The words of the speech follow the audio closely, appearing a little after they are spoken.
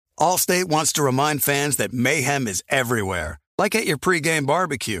Allstate wants to remind fans that mayhem is everywhere, like at your pregame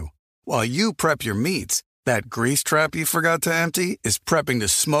barbecue. While you prep your meats, that grease trap you forgot to empty is prepping to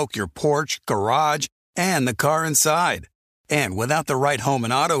smoke your porch, garage, and the car inside. And without the right home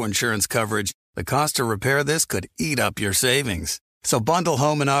and auto insurance coverage, the cost to repair this could eat up your savings. So bundle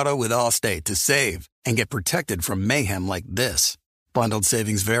home and auto with Allstate to save and get protected from mayhem like this. Bundled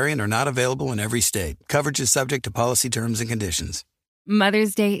savings vary and are not available in every state. Coverage is subject to policy terms and conditions.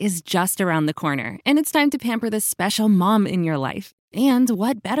 Mother's Day is just around the corner, and it's time to pamper the special mom in your life. And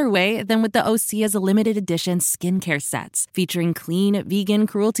what better way than with the Osea's limited edition skincare sets, featuring clean, vegan,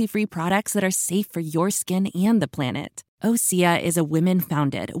 cruelty-free products that are safe for your skin and the planet. Osea is a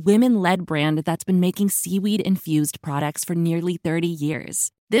women-founded, women-led brand that's been making seaweed-infused products for nearly 30 years.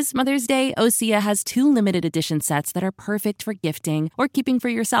 This Mother's Day, Osea has 2 limited edition sets that are perfect for gifting or keeping for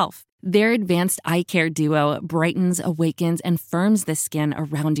yourself. Their advanced eye care duo brightens, awakens, and firms the skin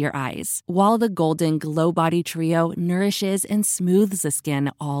around your eyes, while the Golden Glow Body Trio nourishes and smooths the skin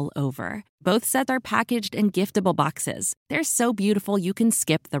all over. Both sets are packaged in giftable boxes. They're so beautiful you can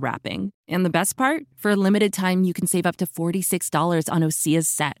skip the wrapping. And the best part? For a limited time, you can save up to $46 on Osea's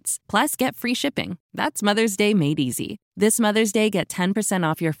sets. Plus, get free shipping. That's Mother's Day made easy. This Mother's Day, get 10%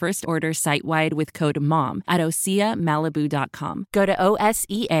 off your first order site-wide with code MOM at OseaMalibu.com. Go to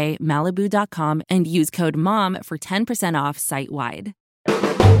OSEAMalibu.com and use code MOM for 10% off site-wide.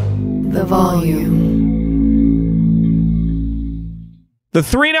 The Volume. The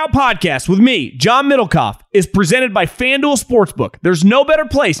 3 and Out podcast with me, John Middlecoff, is presented by FanDuel Sportsbook. There's no better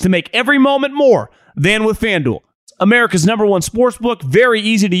place to make every moment more than with FanDuel. America's #1 sportsbook, very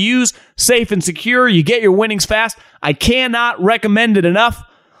easy to use, safe and secure. You get your winnings fast. I cannot recommend it enough.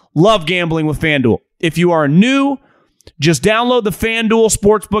 Love gambling with FanDuel. If you are new, just download the FanDuel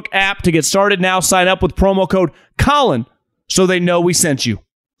Sportsbook app to get started now. Sign up with promo code Colin so they know we sent you.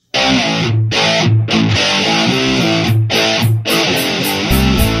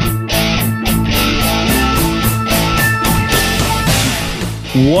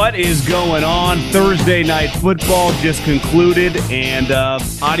 What is going on? Thursday Night Football just concluded, and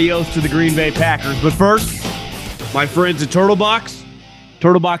adios to the Green Bay Packers. But first, my friends at TurtleBox,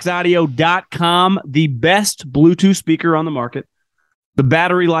 TurtleboxAudio.com, the best Bluetooth speaker on the market. The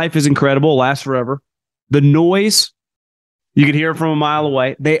battery life is incredible, lasts forever. The noise, you can hear it from a mile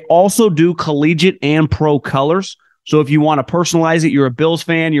away. They also do collegiate and pro colors. So if you want to personalize it, you're a Bills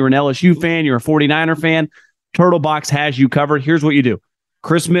fan, you're an LSU fan, you're a 49er fan, TurtleBox has you covered. Here's what you do.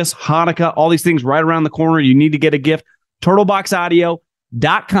 Christmas, Hanukkah, all these things right around the corner. You need to get a gift.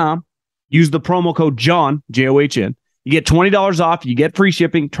 TurtleboxAudio.com. Use the promo code JOHN, John. You get $20 off. You get free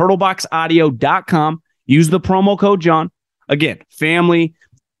shipping. TurtleboxAudio.com. Use the promo code JOHN. Again, family,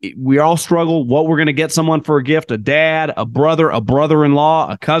 we all struggle what we're going to get someone for a gift, a dad, a brother, a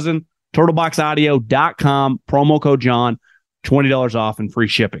brother-in-law, a cousin. TurtleboxAudio.com. Promo code JOHN. $20 off and free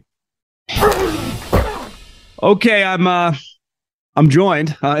shipping. Okay, I'm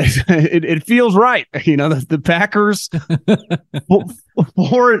joined. It feels right. You know, the Packers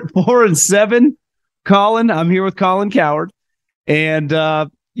 4-7. Colin, I'm here with Colin Cowherd. And, I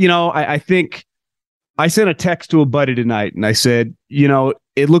think I sent a text to a buddy tonight and I said,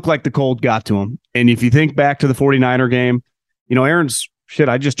 it looked like the cold got to him. And if you think back to the 49er game, Aaron's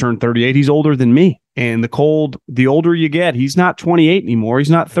I just turned 38. He's older than me. And the cold, the older you get, he's not 28 anymore. He's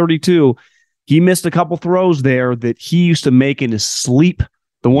not 32. He missed a couple throws there that he used to make in his sleep.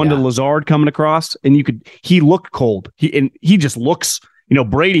 The one to Lazard coming across, and he looked cold. He just looks,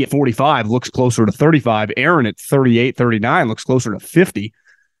 Brady at 45 looks closer to 35. Aaron at 38, 39 looks closer to 50.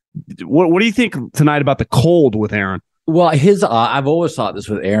 What do you think tonight about the cold with Aaron? Well, I've always thought this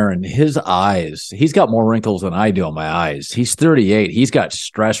with Aaron. His eyes, he's got more wrinkles than I do on my eyes. He's 38. He's got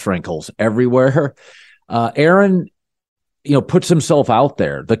stress wrinkles everywhere. Aaron, puts himself out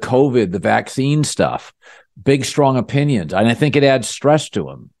there, the COVID, the vaccine stuff, big, strong opinions. And I think it adds stress to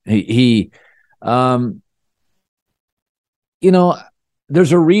him.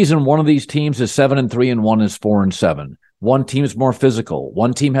 There's a reason one of these teams is 7-3 and one is 4-7. One team is more physical.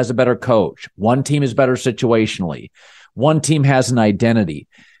 One team has a better coach. One team is better situationally. One team has an identity.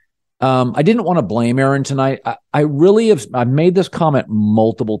 I didn't want to blame Aaron tonight. I've made this comment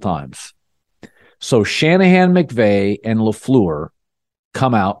multiple times. So Shanahan, McVay, and LaFleur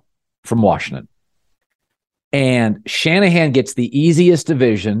come out from Washington. And Shanahan gets the easiest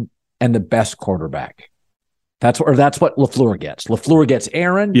division and the best quarterback. That's what LaFleur gets. LaFleur gets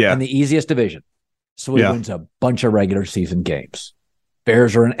Aaron and the easiest division. So he wins a bunch of regular season games.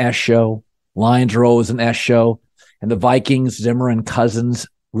 Bears are an S show. Lions are always an S show. And the Vikings, Zimmer and Cousins,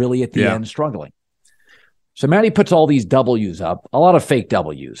 really at the end struggling. So Matty puts all these W's up, a lot of fake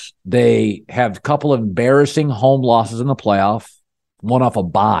W's. They have a couple of embarrassing home losses in the playoff, one off a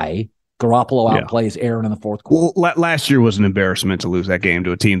bye. Garoppolo outplays Aaron in the fourth quarter. Well, last year was an embarrassment to lose that game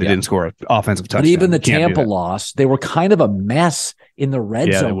to a team that didn't score an offensive touchdown. But even the Tampa loss, they were kind of a mess in the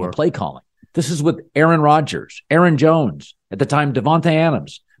red zone with play calling. This is with Aaron Rodgers, Aaron Jones, at the time, Devontae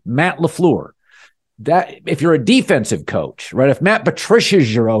Adams, Matt LaFleur. That if you're a defensive coach, right? If Matt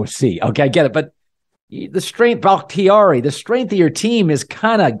Patricia's your OC, okay, I get it. But the strength, Bakhtiari, the strength of your team is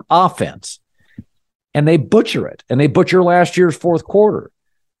kind of offense. And they butcher it. And they butcher last year's fourth quarter.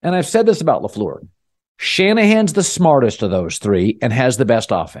 And I've said this about LaFleur. Shanahan's the smartest of those three and has the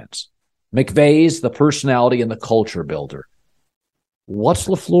best offense. McVay's the personality and the culture builder. What's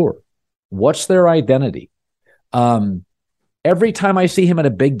LaFleur? What's their identity? Every time I see him in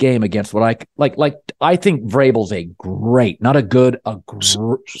a big game against what I think Vrabel's a great, not a good,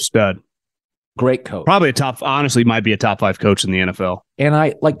 stud. Great coach. Probably honestly might be a top 5 coach in the NFL. And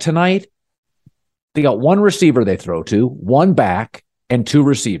I like tonight, they got one receiver they throw to, one back, and 2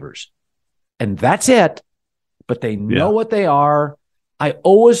 receivers. And that's it. But they know what they are. I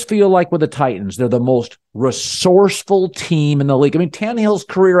always feel like with the Titans, they're the most resourceful team in the league. I mean, Tannehill's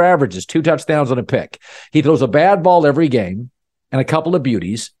career average is 2 touchdowns and a pick. He throws a bad ball every game and a couple of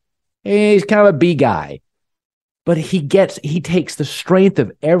beauties. He's kind of a B guy. But he takes the strength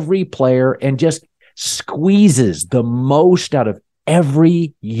of every player and just squeezes the most out of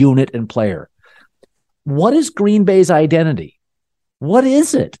every unit and player. What is Green Bay's identity? What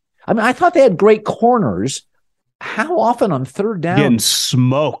is it? I mean, I thought they had great corners. How often on third down? Getting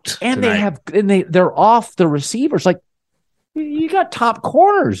smoked. And tonight. they're off the receivers. Like, you got top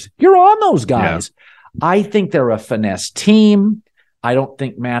corners. You're on those guys. Yeah. I think they're a finesse team. I don't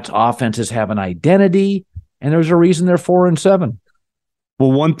think Matt's offenses have an identity. And there's a reason they're 4-7.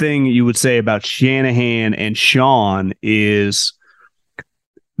 Well, one thing you would say about Shanahan and Sean is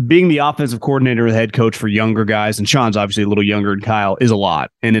being the offensive coordinator or the head coach for younger guys, and Sean's obviously a little younger than Kyle, is a lot.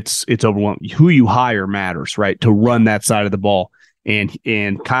 And it's overwhelming. Who you hire matters, right? To run that side of the ball. And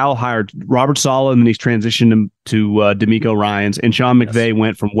Kyle hired Robert Saleh, and then he's transitioned him to D'Amico Ryans. And Sean McVay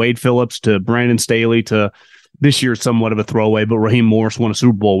went from Wade Phillips to Brandon Staley to this year somewhat of a throwaway, but Raheem Morris won a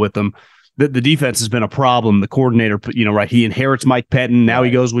Super Bowl with them. The defense has been a problem. The coordinator, right, he inherits Mike Pettin. Now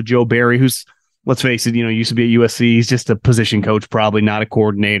he goes with Joe Barry, who's, let's face it, used to be at USC. He's just a position coach, probably not a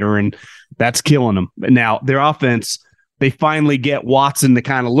coordinator, and that's killing them. Now, their offense, they finally get Watson to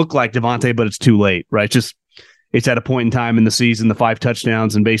kind of look like Devontae, but it's too late, right? It's at a point in time in the season, the 5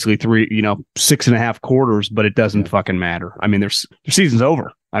 touchdowns and basically 6.5 quarters, but it doesn't fucking matter. I mean, their season's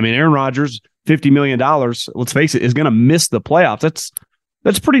over. I mean, Aaron Rodgers, $50 million, let's face it, is going to miss the playoffs.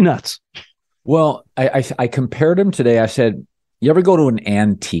 That's pretty nuts. Well, I compared him today. I said, you ever go to an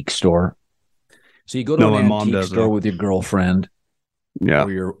antique store? So you go to an antique store with your girlfriend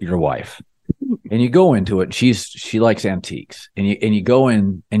or your wife, and you go into it. And she likes antiques, and you go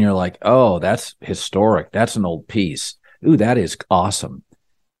in and you're like, oh, that's historic. That's an old piece. Ooh, that is awesome.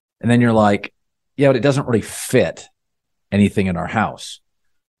 And then you're like, yeah, but it doesn't really fit anything in our house.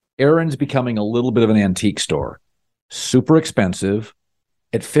 Aaron's becoming a little bit of an antique store. Super expensive.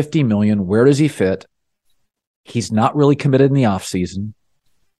 At $50 million, where does he fit? He's not really committed in the offseason.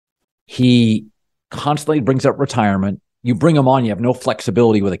 He constantly brings up retirement. You bring him on, you have no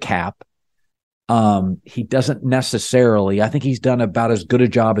flexibility with a cap. He doesn't necessarily, I think he's done about as good a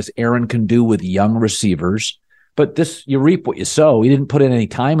job as Aaron can do with young receivers. But you reap what you sow. He didn't put in any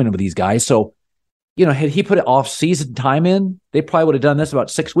time in with these guys. So, had he put off-season time in, they probably would have done this about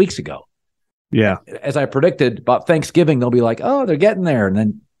 6 weeks ago. Yeah. As I predicted, about Thanksgiving, they'll be like, oh, they're getting there. And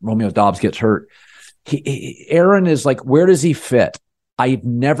then Romeo Doubs gets hurt. Aaron is like, where does he fit? I've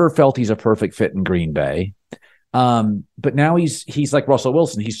never felt he's a perfect fit in Green Bay. But now he's like Russell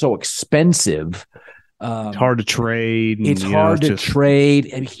Wilson. He's so expensive. It's hard to trade. It's hard to trade.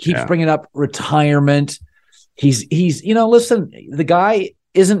 And he keeps bringing up retirement. He's listen, the guy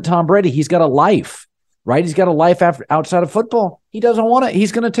isn't Tom Brady. He's got a life. Right? He's got a life outside of football. He doesn't want it.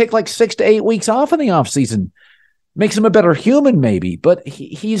 He's going to take like 6 to 8 weeks off in the offseason. Makes him a better human, maybe, but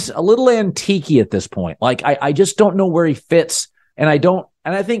he's a little antique at this point. Like, I just don't know where he fits. And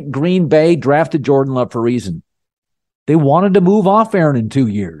I think Green Bay drafted Jordan Love for a reason. They wanted to move off Aaron in 2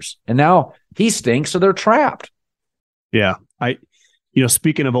 years, and now he stinks, so they're trapped. Yeah.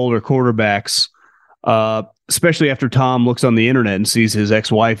 Speaking of older quarterbacks, especially after Tom looks on the internet and sees his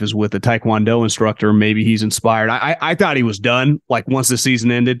ex-wife is with a Taekwondo instructor, maybe he's inspired. I thought he was done. Like, once the season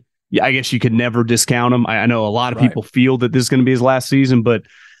ended, I guess you could never discount him. I know a lot of people feel that this is going to be his last season, but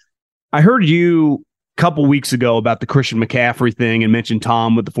I heard you a couple weeks ago about the Christian McCaffrey thing and mentioned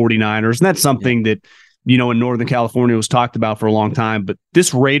Tom with the 49ers. And that's something that in Northern California was talked about for a long time. But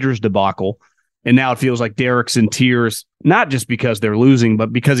this Raiders debacle, and now it feels like Derek's in tears, not just because they're losing,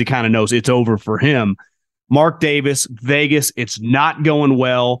 but because he kind of knows it's over for him. Mark Davis, Vegas, it's not going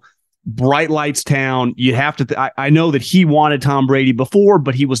well. Bright lights town. You have to. I know that he wanted Tom Brady before,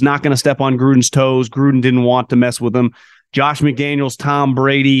 but he was not going to step on Gruden's toes. Gruden didn't want to mess with him. Josh McDaniels, Tom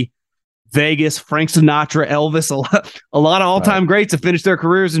Brady, Vegas, Frank Sinatra, Elvis, a lot of all-time greats have finished their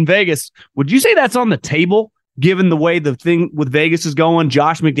careers in Vegas. Would you say that's on the table, given the way the thing with Vegas is going?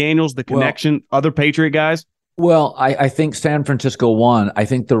 Josh McDaniels, the connection, other Patriot guys? Well, I think San Francisco won. I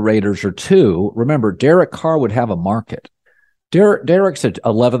think the Raiders are two. Remember, Derek Carr would have a market. Derek's the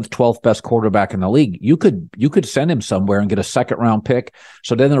 11th, 12th best quarterback in the league. You could send him somewhere and get a second-round pick.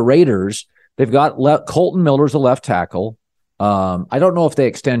 So then the Raiders, they've got Colton Miller's a left tackle. I don't know if they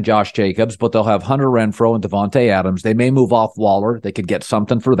extend Josh Jacobs, but they'll have Hunter Renfrow and Devontae Adams. They may move off Waller. They could get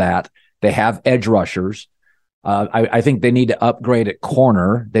something for that. They have edge rushers. I think they need to upgrade at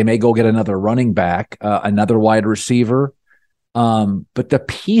corner. They may go get another running back, another wide receiver. But the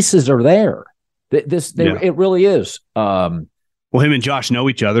pieces are there. It really is. Well, him and Josh know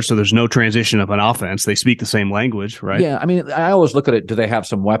each other, so there's no transition of an offense. They speak the same language, right? Yeah, I mean, I always look at it. Do they have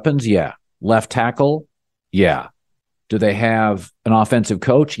some weapons? Yeah. Left tackle? Yeah. Do they have an offensive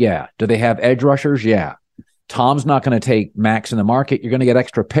coach? Yeah. Do they have edge rushers? Yeah. Tom's not going to take max in the market. You're going to get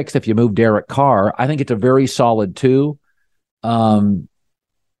extra picks if you move Derek Carr. I think it's a very solid two. One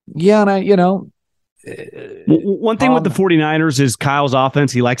thing with the 49ers is Kyle's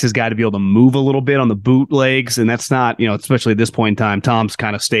offense. He likes his guy to be able to move a little bit on the bootlegs, and that's not, especially at this point in time, Tom's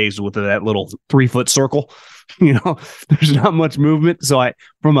kind of stays with that little 3-foot circle. There's not much movement. So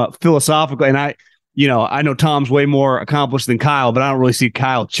from a philosophical, and I know Tom's way more accomplished than Kyle, but I don't really see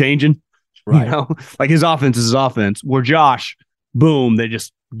Kyle changing. Right. Like his offense is his offense. Where Josh, boom, they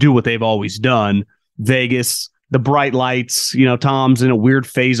just do what they've always done. Vegas, the bright lights, Tom's in a weird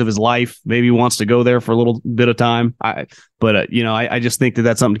phase of his life. Maybe he wants to go there for a little bit of time. I just think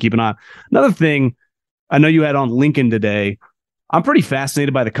that's something to keep an eye on. Another thing, I know you had on Lincoln today. I'm pretty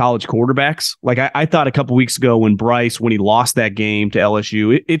fascinated by the college quarterbacks. Like I thought a couple weeks ago when he lost that game to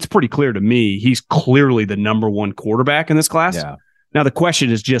LSU, it's pretty clear to me he's clearly the number one quarterback in this class. Yeah. Now the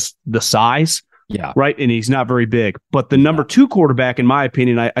question is just the size. Yeah. Right. And he's not very big. But the number two quarterback, in my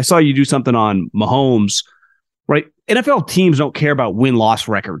opinion, I saw you do something on Mahomes. Right. NFL teams don't care about win-loss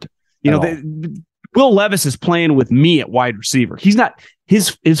record. Will Levis is playing with me at wide receiver. He's not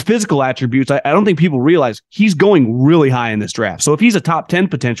his physical attributes. I don't think people realize he's going really high in this draft. So if he's a top 10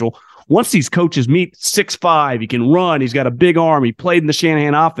 potential, once these coaches meet 6'5", he can run. He's got a big arm. He played in the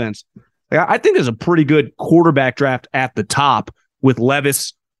Shanahan offense. I think there's a pretty good quarterback draft at the top with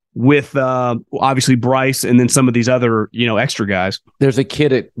Levis, with obviously Bryce, and then some of these other, extra guys. There's a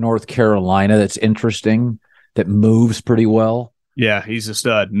kid at North Carolina that's interesting, that moves pretty well. Yeah, he's a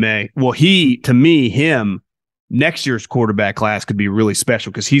stud. Well, him, next year's quarterback class could be really special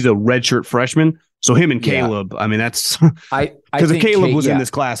because he's a redshirt freshman. So him and Caleb, I mean, that's because if Caleb was in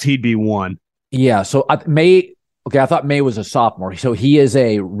this class, he'd be one. Yeah. So I thought May was a sophomore. So he is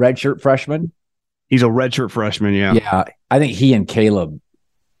a redshirt freshman. He's a redshirt freshman. Yeah. Yeah. I think he and Caleb,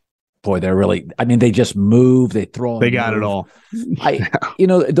 boy, they're really, they just move. They throw. They got it all.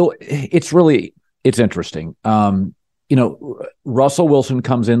 It's interesting. Russell Wilson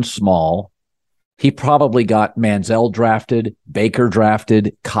comes in small. He probably got Manziel drafted, Baker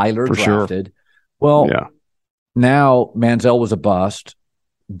drafted, Kyler drafted. Sure. Well, now Manziel was a bust.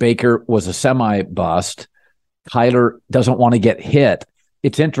 Baker was a semi-bust. Kyler doesn't want to get hit.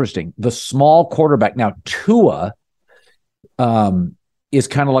 It's interesting. The small quarterback, now Tua is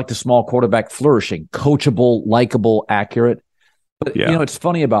kind of like the small quarterback flourishing, coachable, likable, accurate. But, it's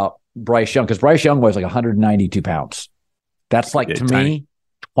funny about Bryce Young, because Bryce Young weighs like 192 pounds. That's to me,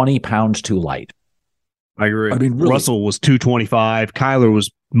 20 pounds too light. I agree. Really, Russell was 225. Kyler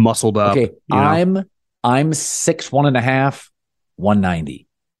was muscled up. Okay, I'm 6'1.5", 190.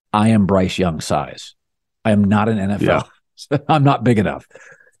 I am Bryce Young size. I am not an NFL. Yeah. I'm not big enough.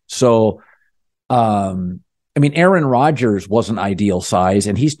 So, Aaron Rodgers wasn't ideal size,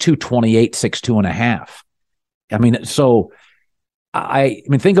 and he's 228, 6'2.5". So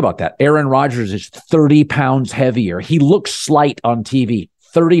think about that. Aaron Rodgers is 30 pounds heavier. He looks slight on TV,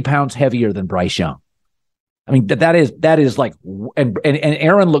 30 pounds heavier than Bryce Young. That is like, and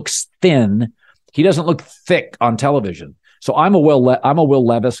Aaron looks thin. He doesn't look thick on television. So I'm a Will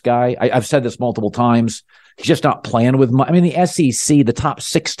Levis guy. I've said this multiple times. He's just not playing with the SEC, the top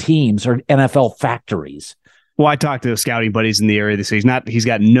 6 teams are NFL factories. Well, I talked to scouting buddies in the area. They say he's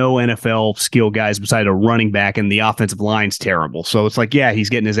got no NFL skill guys beside a running back, and the offensive line's terrible. So it's like, yeah, he's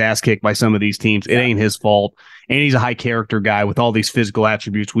getting his ass kicked by some of these teams. It ain't his fault. And he's a high character guy with all these physical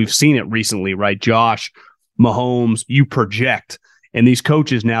attributes. We've seen it recently, right? Josh, Mahomes, you project. And these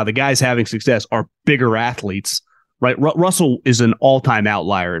coaches now, the guys having success are bigger athletes, right? Russell is an all-time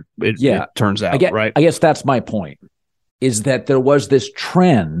outlier, it turns out, right? I guess that's my point, is that there was this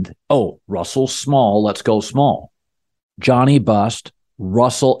trend. Oh, Russell's small. Let's go small. Johnny bust.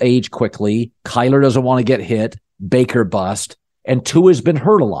 Russell age quickly. Kyler doesn't want to get hit. Baker bust. And Tua's been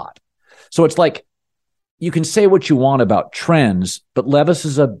hurt a lot. So it's like, you can say what you want about trends, but Levis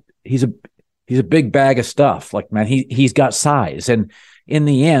is he's a big bag of stuff. Like, man, he's got size. And in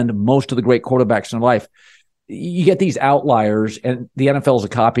the end, most of the great quarterbacks in life, you get these outliers, and the NFL is a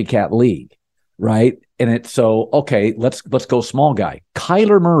copycat league, right? And it's so, okay, let's go small guy.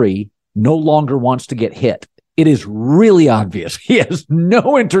 Kyler Murray no longer wants to get hit. It is really obvious. He has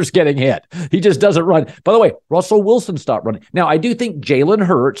no interest getting hit. He just doesn't run. By the way, Russell Wilson stopped running. Now, I do think Jalen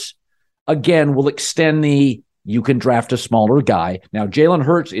Hurts, again, will extend you can draft a smaller guy. Now, Jalen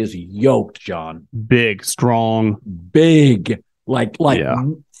Hurts is yoked, John. Big, strong. Big, like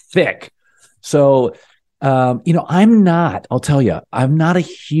thick. So, I'll tell you, I'm not a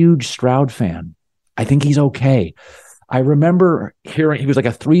huge Stroud fan. I think he's okay. I remember hearing he was like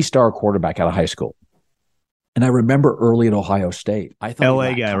a 3-star quarterback out of high school. And I remember early at Ohio State. I thought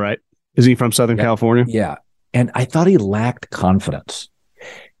LA guy, right? Is he from Southern California? Yeah. And I thought he lacked confidence.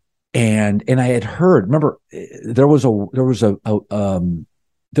 And I had heard, remember, there was a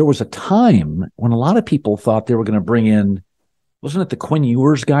time when a lot of people thought they were going to bring in, wasn't it the Quinn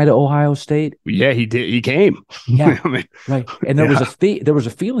Ewers guy to Ohio State? Yeah, he did. He came. Yeah, right. And there was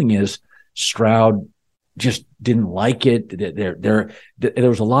a feeling is Stroud just didn't like it. There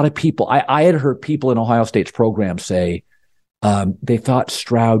was a lot of people. I had heard people in Ohio State's program say they thought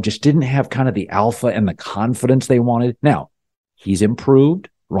Stroud just didn't have kind of the alpha and the confidence they wanted. Now, he's improved.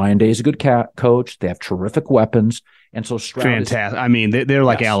 Ryan Day is a good coach. They have terrific weapons. And so Stroud fantastic. They're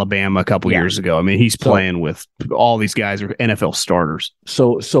like Alabama a couple years ago. He's playing with all these guys are NFL starters.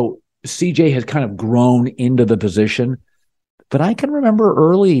 So CJ has kind of grown into the position. But I can remember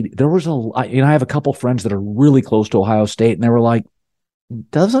early, there was I have a couple friends that are really close to Ohio State, and they were like,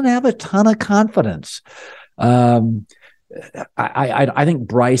 doesn't have a ton of confidence. I think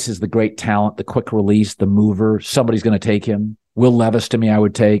Bryce is the great talent, the quick release, the mover. Somebody's going to take him. Will Levis to me, I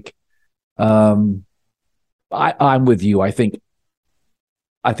would take. I'm with you. I think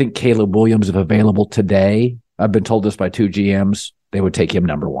Caleb Williams, if available today, I've been told this by 2 GMs, they would take him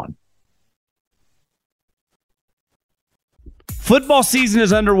number 1. Football season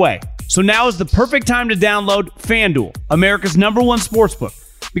is underway, so now is the perfect time to download FanDuel, America's #1 sportsbook.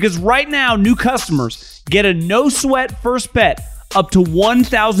 Because right now, new customers get a no-sweat first bet up to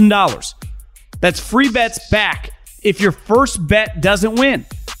 $1,000. That's free bets back if your first bet doesn't win.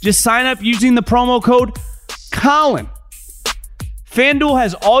 Just sign up using the promo code Colin. FanDuel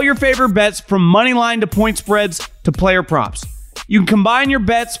has all your favorite bets from money line to point spreads to player props. You can combine your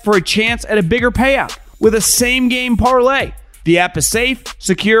bets for a chance at a bigger payout with a same-game parlay. The app is safe,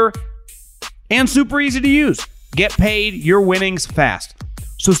 secure, and super easy to use. Get paid your winnings fast.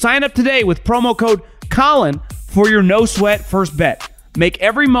 So sign up today with promo code Colin for your no-sweat first bet. Make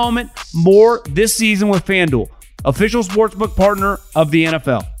every moment more this season with FanDuel, official sportsbook partner of the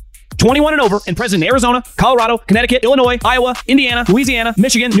NFL. 21 and over and present in Arizona, Colorado, Connecticut, Illinois, Iowa, Indiana, Louisiana,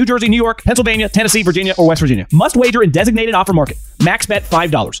 Michigan, New Jersey, New York, Pennsylvania, Tennessee, Virginia, or West Virginia. Must wager in designated offer market. Max bet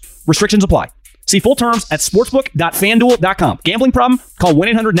 $5. Restrictions apply. See full terms at sportsbook.fanduel.com. Gambling problem? Call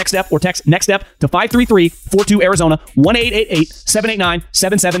 1-800-NEXT-STEP or text NEXT-STEP to 533-42 Arizona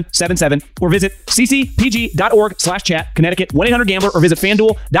 1-888-789-7777 or visit ccpg.org/chat Connecticut 1-800-GAMBLER or visit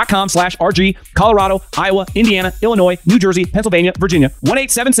fanduel.com/RG Colorado, Iowa, Indiana, Illinois, New Jersey, Pennsylvania, Virginia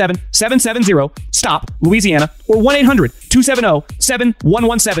 1-877-770-STOP Louisiana or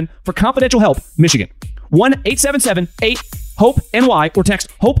 1-800-270-7117 for confidential help Michigan 1-877-8-HOPE-NY or text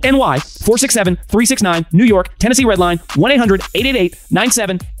HOPE-NY 467-369 New York, Tennessee Redline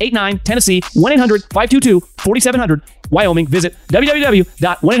 1-800-888-9789 Tennessee 1-800-522-4700 Wyoming. Visit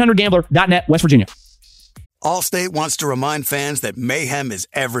www.1800gambler.net West Virginia. Allstate wants to remind fans that mayhem is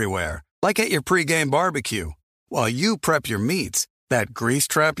everywhere, like at your pregame barbecue. While you prep your meats, that grease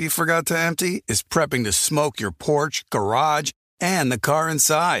trap you forgot to empty is prepping to smoke your porch, garage, and the car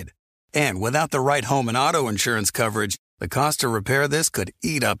inside. And without the right home and auto insurance coverage, the cost to repair this could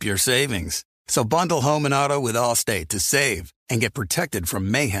eat up your savings. So bundle home and auto with Allstate to save and get protected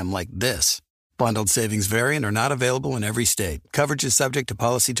from mayhem like this. Bundled savings vary and are not available in every state. Coverage is subject to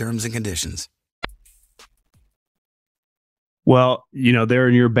policy terms and conditions. Well, they're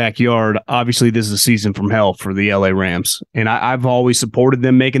in your backyard. Obviously, this is a season from hell for the LA Rams. And I've always supported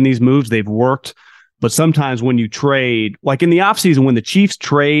them making these moves. They've worked. But sometimes when you trade, like in the offseason, when the Chiefs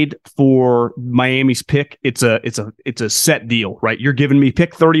trade for Miami's pick, it's a set deal, right? You're giving me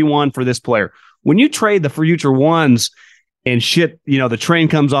pick 31 for this player. When you trade the future ones and shit, the train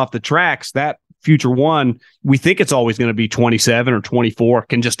comes off the tracks, that future one, we think it's always going to be 27 or 24,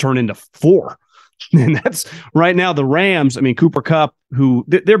 can just turn into 4. And that's right now the Rams. I mean, Cooper Kupp, who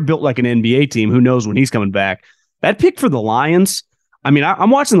they're built like an NBA team. Who knows when he's coming back? That pick for the Lions. I mean, I'm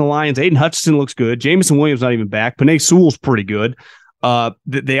watching the Lions. Aiden Hutchinson looks good. Jameson Williams not even back. Penei Sewell's pretty good.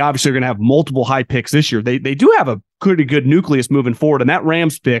 They obviously are going to have multiple high picks this year. They do have a pretty good nucleus moving forward. And that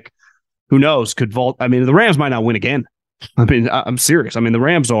Rams pick, who knows, could vault. I mean, the Rams might not win again. I mean, I'm serious. I mean, the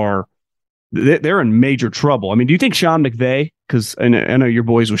Rams they're in major trouble. I mean, do you think Sean McVay, because I know your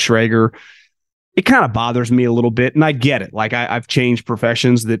boys with Schrager, it kind of bothers me a little bit, and I get it. Like I've changed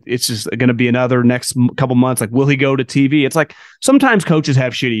professions, that it's just going to be another next couple months. Like, will he go to TV? It's like sometimes coaches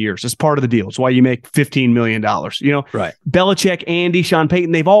have shitty years. It's part of the deal. It's why you make $15 million. Right? Belichick, Andy, Sean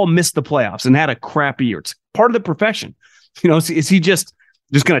Payton, they've all missed the playoffs and had a crappy year. It's part of the profession. Is he just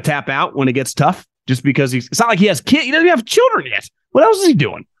going to tap out when it gets tough? Just because it's not like he has kids. He doesn't have children yet. What else is he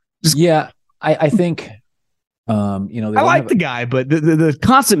doing? I think. I like the guy, but the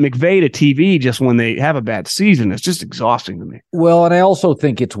constant McVay to TV just when they have a bad season, it's just exhausting to me. Well, and I also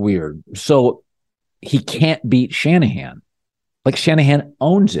think it's weird. So he can't beat Shanahan. Like Shanahan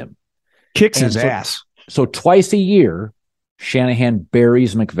owns him. Kicks his ass. So twice a year, Shanahan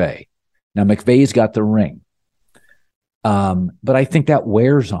buries McVay. Now McVay's got the ring. But I think that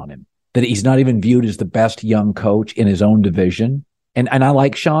wears on him, that he's not even viewed as the best young coach in his own division. And I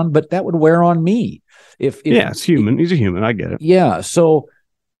like Sean, but that would wear on me. It's human. He's a human. I get it. Yeah. So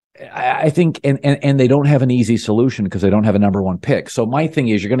I think, and they don't have an easy solution because they don't have a number one pick. So my thing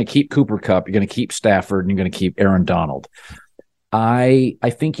is, you're going to keep Cooper Kupp, you're going to keep Stafford, and you're going to keep Aaron Donald. I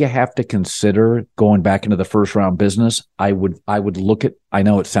think you have to consider going back into the first round business. I would look at, I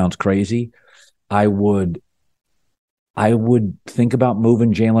know it sounds crazy. I would think about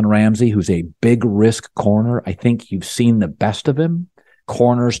moving Jalen Ramsey, who's a big risk corner. I think you've seen the best of him.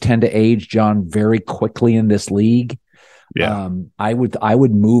 Corners tend to age, John, very quickly in this league. Yeah. I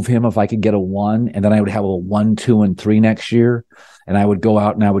would move him if I could get a 1, and then I would have a 1, 2, and 3 next year. And I would go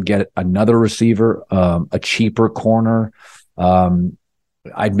out and I would get another receiver, a cheaper corner.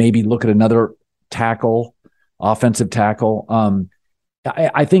 I'd maybe look at another tackle, offensive tackle.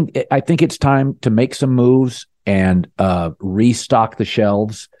 I think it's time to make some moves and restock the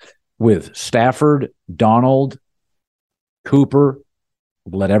shelves with Stafford, Donald, Cooper.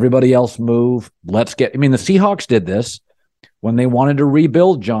 Let everybody else move. The Seahawks did this when they wanted to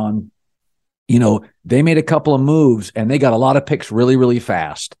rebuild, John. They made a couple of moves and they got a lot of picks really, really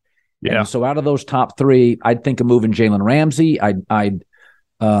fast. Yeah. And so out of those top 3, I'd think of moving Jalen Ramsey.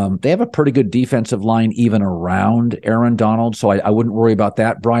 They have a pretty good defensive line even around Aaron Donald, so I wouldn't worry about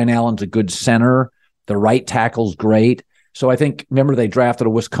that. Brian Allen's a good center. The right tackle's great. So I think, remember, they drafted a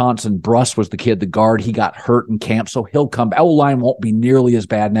Wisconsin. Bruss was the kid, the guard. He got hurt in camp, so he'll come. O-line won't be nearly as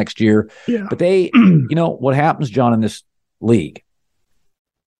bad next year. Yeah. But they, what happens, John, in this league?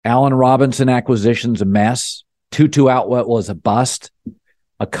 Allen Robinson acquisition's a mess. Tutu Atwell was a bust.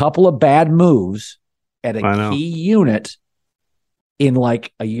 A couple of bad moves at a key unit in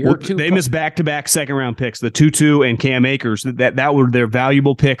like a year or two. They missed back-to-back second-round picks, the Tutu and Cam Akers. That were their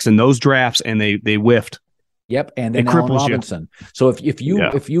valuable picks in those drafts, and they whiffed. Yep, and then Allen Robinson. So if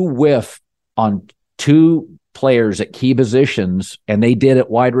you whiff on 2 players at key positions, and they did at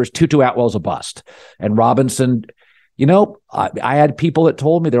wide receiver, Tutu Atwell's a bust, and Robinson, I had people that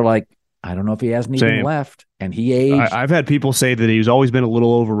told me, they're like, I don't know if he has anything left, and he aged. I've had people say that he's always been a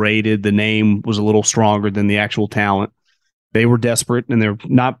little overrated. The name was a little stronger than the actual talent. They were desperate, and they're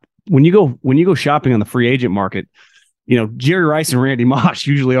not. When you go shopping on the free agent market, Jerry Rice and Randy Moss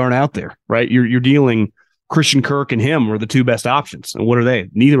usually aren't out there, right? You're dealing. Christian Kirk and him were the 2 best options. And what are they?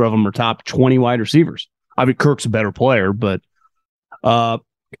 Neither of them are top 20 wide receivers. I mean, Kirk's a better player, but I'm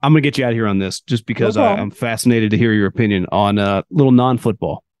going to get you out of here on this just because I'm fascinated to hear your opinion on little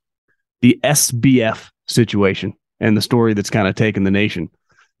non-football. The SBF situation and the story that's kind of taken the nation.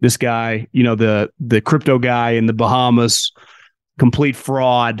 This guy, the crypto guy in the Bahamas, complete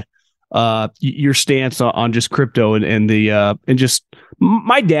fraud. Your stance on just crypto and just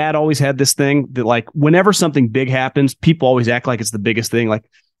my dad always had this thing that like whenever something big happens, people always act like it's the biggest thing. Like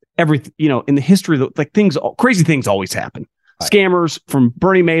in the history of crazy things always happen. Right. Scammers from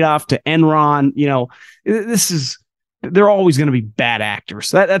Bernie Madoff to Enron, this is they're always going to be bad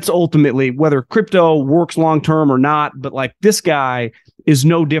actors. That's ultimately whether crypto works long term or not. But like this guy is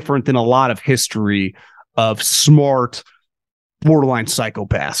no different than a lot of history of smart, borderline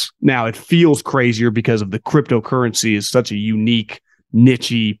psychopaths. Now it feels crazier because of the cryptocurrency is such a unique,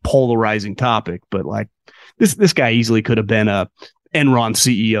 niche-y, polarizing topic. But like this guy easily could have been a Enron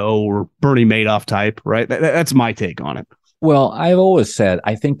CEO or Bernie Madoff type, right? That's my take on it. Well, I've always said,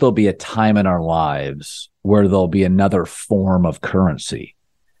 I think there'll be a time in our lives where there'll be another form of currency.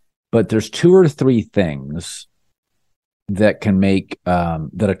 But there's 2 or 3 things that can make,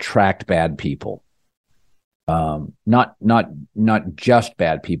 that attract bad people. Not just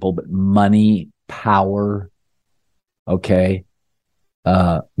bad people, but money, power. Okay.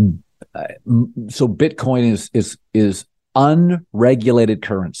 So Bitcoin is unregulated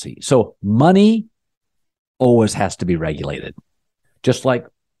currency. So money always has to be regulated, just like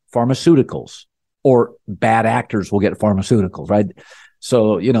pharmaceuticals, or bad actors will get pharmaceuticals, right?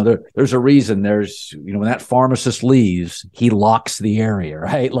 So, there's a reason when that pharmacist leaves, he locks the area,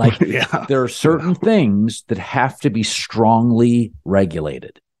 right? Like there are certain things that have to be strongly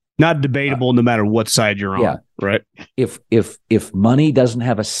regulated. Not debatable no matter what side you're on, right? If money doesn't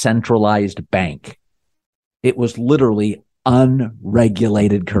have a centralized bank, it was literally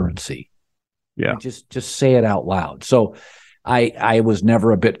unregulated currency. Yeah. Just say it out loud. So I was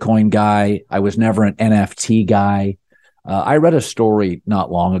never a Bitcoin guy. I was never an NFT guy. I read a story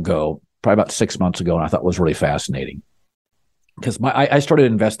not long ago, probably about 6 months ago, and I thought it was really fascinating. Because I started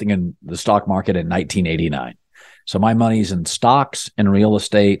investing in the stock market in 1989. So my money's in stocks and real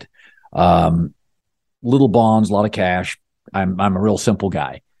estate, little bonds, a lot of cash. I'm a real simple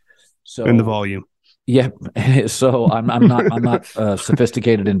guy. So in the volume. Yeah. So I'm not a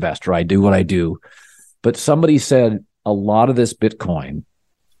sophisticated investor. I do what I do. But somebody said a lot of this Bitcoin,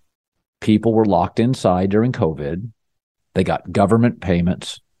 people were locked inside during COVID. They got government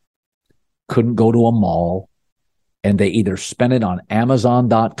payments, couldn't go to a mall, and they either spent it on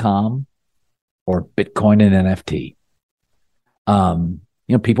Amazon.com or Bitcoin and NFT.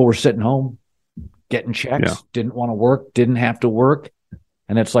 People were sitting home getting checks, didn't want to work, didn't have to work.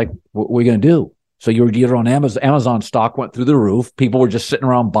 And it's like, what are we going to do? So you're on Amazon. Amazon stock went through the roof. People were just sitting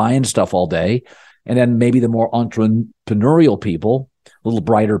around buying stuff all day. And then maybe the more entrepreneurial people, a little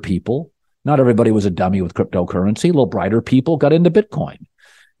brighter people, not everybody was a dummy with cryptocurrency, a little brighter people got into Bitcoin.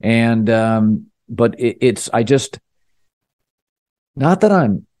 And, but not that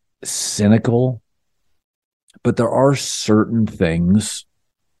I'm cynical, but there are certain things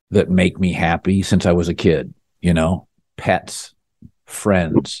that make me happy since I was a kid, pets,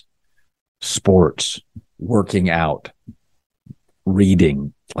 friends, sports, working out,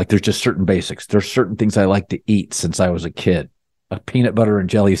 reading. Like there's just certain basics. There's certain things I like to eat since I was a kid. A peanut butter and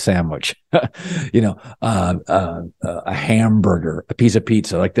jelly sandwich, a hamburger, a piece of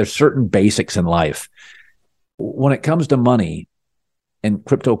pizza. Like there's certain basics in life. When it comes to money and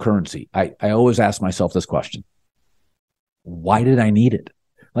cryptocurrency, I always ask myself this question. Why did I need it?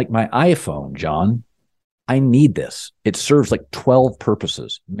 Like my iPhone, John, I need this. It serves like 12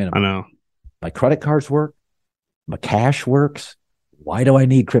 purposes minimum. I know. My credit cards work. My cash works. Why do I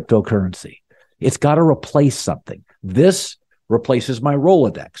need cryptocurrency? It's got to replace something. This replaces my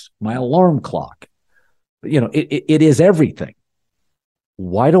Rolodex, my alarm clock. It is everything.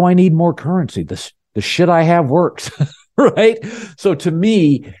 Why do I need more currency? The shit I have works, right? So to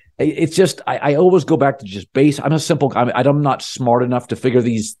me, it's just, I always go back to just base. I'm a simple guy. I'm not smart enough to figure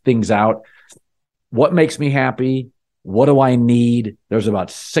these things out. What makes me happy? What do I need? There's about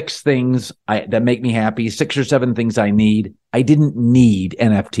 6 things that make me happy, 6 or 7 things I need. I didn't need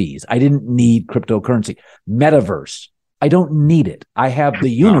NFTs. I didn't need cryptocurrency. Metaverse. I don't need it. I have the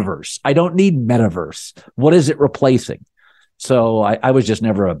universe. I don't need metaverse. What is it replacing? So I was just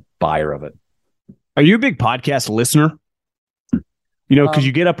never a buyer of it. Are you a big podcast listener? Because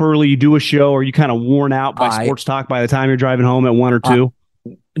you get up early, you do a show, or you kind of worn out by sports talk by the time you're driving home at 1 or 2?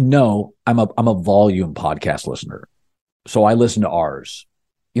 No, I'm a volume podcast listener. So I listen to ours.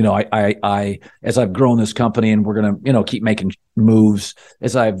 I as I've grown this company and we're going to, keep making moves,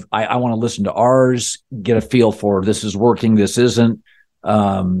 I want to listen to ours, get a feel for this is working, this isn't.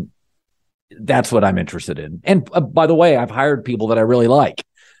 That's what I'm interested in. And by the way, I've hired people that I really like.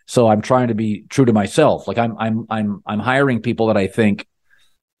 So I'm trying to be true to myself. Like I'm hiring people that I think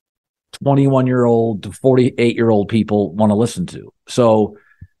 21-year-old to 48-year-old people want to listen to. So,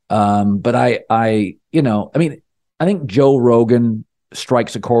 but I think Joe Rogan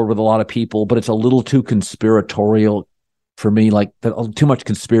strikes a chord with a lot of people, but it's a little too conspiratorial for me, like too much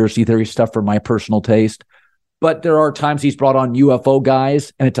conspiracy theory stuff for my personal taste. But there are times he's brought on UFO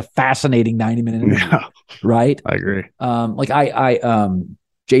guys, and it's a fascinating 90-minute interview, right? I agree.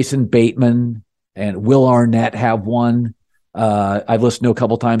 Jason Bateman and Will Arnett have one. I've listened to a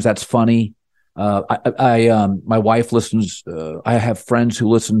couple times. That's funny. My wife listens. I have friends who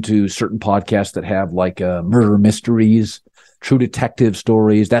listen to certain podcasts that have like murder mysteries, true detective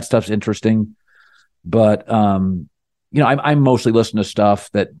stories. That stuff's interesting. But I mostly listen to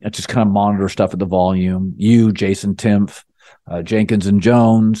stuff that I just kind of monitor stuff at the volume. You, Jason Timpf, Jenkins and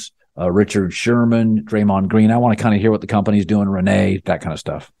Jones, Richard Sherman, Draymond Green. I want to kind of hear what the company's doing, Renee, that kind of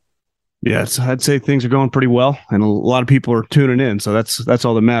stuff. Yes, I'd say things are going pretty well, and a lot of people are tuning in. So that's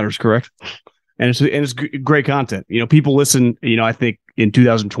all that matters, correct? And it's great content. People listen. I think in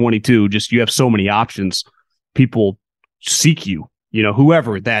 2022, just you have so many options. People seek you.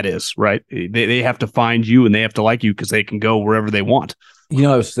 Whoever that is, right? They have to find you and they have to like you because they can go wherever they want.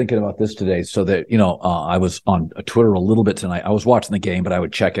 I was thinking about this today. So that, I was on Twitter a little bit tonight. I was watching the game, but I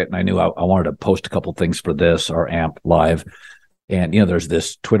would check it. And I knew I wanted to post a couple things for this, our AMP Live. And, there's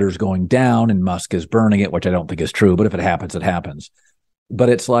this Twitter's going down and Musk is burning it, which I don't think is true. But if it happens, it happens. But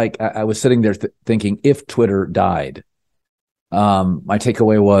it's like I was sitting there thinking, if Twitter died, my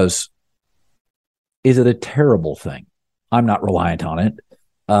takeaway was, is it a terrible thing? I'm not reliant on it.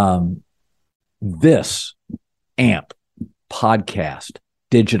 This AMP, podcast,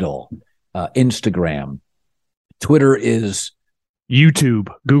 digital, Instagram, Twitter is... YouTube,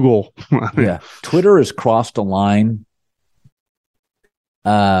 Google. Yeah. Twitter has crossed a line.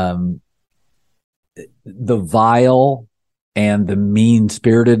 The vile and the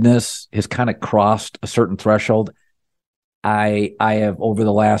mean-spiritedness has kind of crossed a certain threshold. I have, over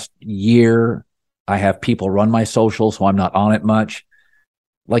the last year... I have people run my social, so I'm not on it much.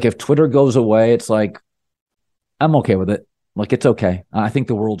 Like if Twitter goes away, it's like, I'm okay with it. Like it's okay. I think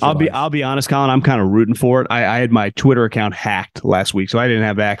the world's... I'll be honest, Colin. I'm kind of rooting for it. I had my Twitter account hacked last week, so I didn't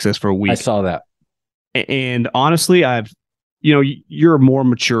have access for a week. I saw that. And honestly, you're a more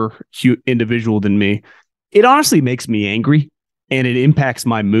mature individual than me. It honestly makes me angry, and it impacts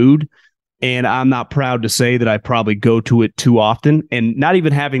my mood. And I'm not proud to say that I probably go to it too often. And not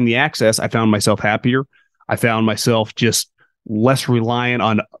even having the access, I found myself happier. I found myself just less reliant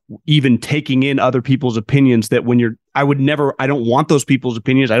on even taking in other people's opinions that I don't want those people's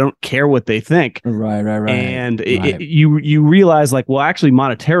opinions. I don't care what they think. Right. And you realize like, well, actually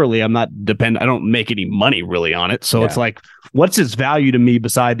monetarily, I'm not dependent. I don't make any money really on it. So It's like, what's its value to me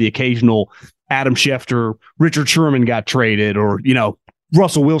beside the occasional Adam Schefter, Richard Sherman got traded, or,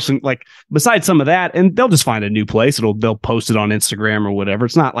 Russell Wilson, like besides some of that, and they'll just find a new place. They'll post it on Instagram or whatever.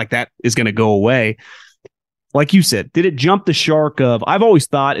 It's not like that is going to go away. Like you said, did it jump the shark of, I've always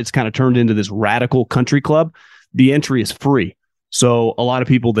thought it's kind of turned into this radical country club. The entry is free. So a lot of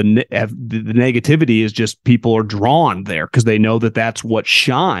people, the negativity is just people are drawn there because they know that that's what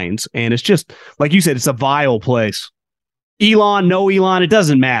shines. And it's just, like you said, it's a vile place. Elon, no Elon, it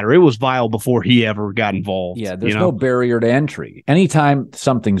doesn't matter. It was vile before he ever got involved. Yeah, there's no barrier to entry. Anytime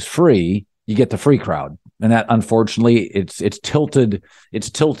something's free, you get the free crowd. And that, unfortunately, it's tilted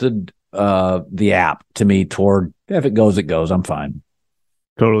the app to me toward, if it goes, it goes. I'm fine.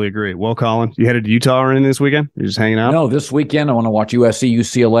 Totally agree. Well, Colin, you headed to Utah or anything this weekend? You're just hanging out? No, this weekend I want to watch USC,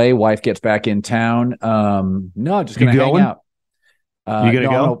 UCLA. Wife gets back in town. No, just going to hang out. You going to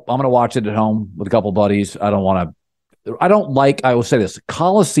go? I'm going to watch it at home with a couple buddies. I will say this,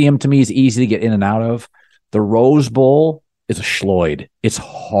 Coliseum to me is easy to get in and out of. The Rose Bowl is a schloid. It's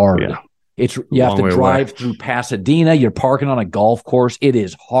hard. Yeah. You have to drive through Pasadena. You're parking on a golf course. It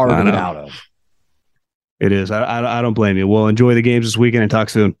is hard to get out of. It is. I don't blame you. Well, enjoy the games this weekend and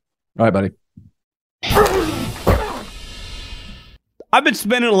talk soon. All right, buddy. I've been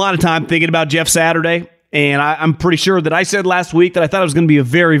spending a lot of time thinking about Jeff Saturday, and I'm pretty sure that I said last week that I thought it was going to be a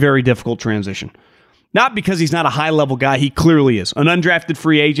very, very difficult transition. Not because he's not a high-level guy. He clearly is. An undrafted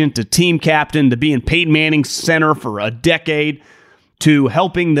free agent, to team captain, to being Peyton Manning's center for a decade, to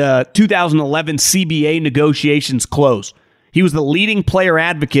helping the 2011 CBA negotiations close. He was the leading player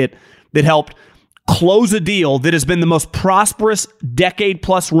advocate that helped close a deal that has been the most prosperous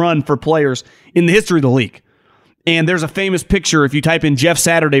decade-plus run for players in the history of the league. And there's a famous picture, if you type in Jeff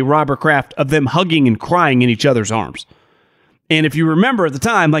Saturday, Robert Kraft, of them hugging and crying in each other's arms. And if you remember at the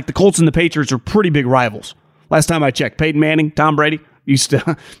time, like the Colts and the Patriots are pretty big rivals. Last time I checked, Peyton Manning, Tom Brady, used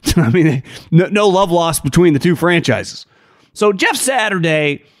to, no love lost between the two franchises. So Jeff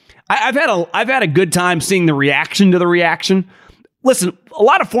Saturday, I've had a good time seeing the reaction to the reaction. Listen, a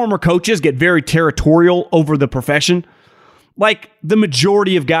lot of former coaches get very territorial over the profession. Like the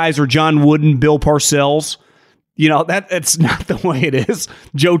majority of guys are John Wooden, Bill Parcells. That's not the way it is.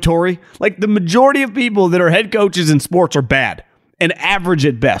 Joe Torre. Like, the majority of people that are head coaches in sports are bad and average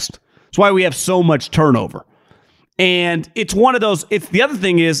at best. That's why we have so much turnover. And it's one of those, the other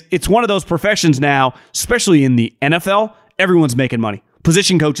thing is, it's one of those professions now, especially in the NFL, everyone's making money.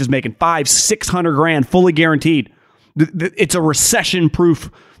 Position coaches making $500,000-$600,000 fully guaranteed. It's a recession-proof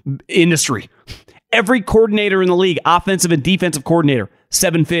industry. Every coordinator in the league, offensive and defensive coordinator,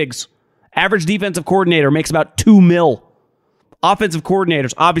 7 figs. Average defensive coordinator makes about $2 million. Offensive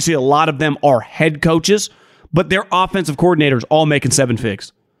coordinators, obviously a lot of them are head coaches, but their offensive coordinators all making 7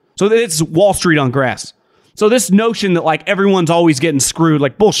 figs. So it's Wall Street on grass. So this notion that like everyone's always getting screwed,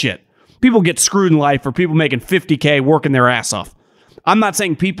 like bullshit. People get screwed in life for people making $50K working their ass off. I'm not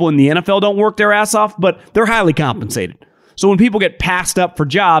saying people in the NFL don't work their ass off, but they're highly compensated. So when people get passed up for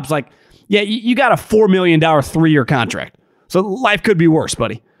jobs, like, yeah, you got a $4 million 3-year contract. So life could be worse,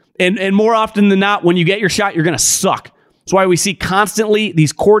 buddy. And more often than not, when you get your shot, you're going to suck. That's why we see constantly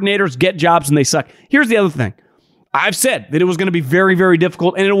these coordinators get jobs and they suck. Here's the other thing. I've said that it was going to be very, very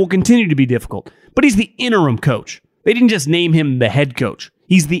difficult, and it will continue to be difficult. But he's the interim coach. They didn't just name him the head coach.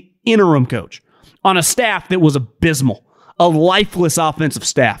 He's the interim coach on a staff that was abysmal, a lifeless offensive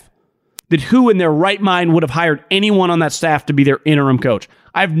staff. That who in their right mind would have hired anyone on that staff to be their interim coach?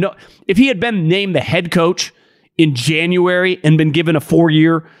 If he had been named the head coach in January and been given a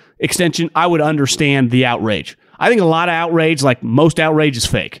 4-year extension, I would understand the outrage. I think a lot of outrage, like most outrage, is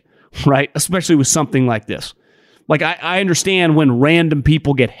fake, right? Especially with something like this. Like, I understand when random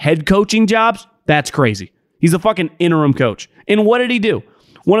people get head coaching jobs. That's crazy. He's a fucking interim coach. And what did he do?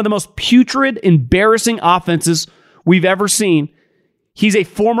 One of the most putrid, embarrassing offenses we've ever seen. He's a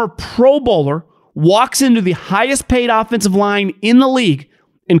former Pro Bowler, walks into the highest paid offensive line in the league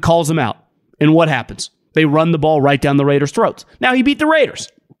and calls them out. And what happens? They run the ball right down the Raiders' throats. Now, he beat the Raiders,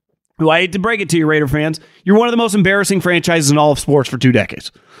 who, I hate to break it to you, Raider fans, you're one of the most embarrassing franchises in all of sports for 2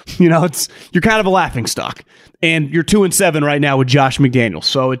 decades. You're kind of a laughingstock. And you're 2-7 right now with Josh McDaniels.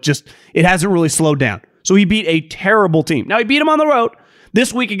 So it hasn't really slowed down. So he beat a terrible team. Now, he beat them on the road.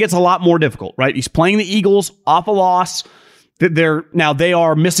 This week it gets a lot more difficult, right? He's playing the Eagles off a loss. They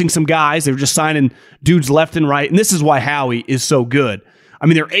are missing some guys. They're just signing dudes left and right. And this is why Howie is so good. I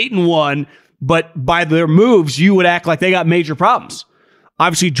mean, they're 8-1, but by their moves, you would act like they got major problems.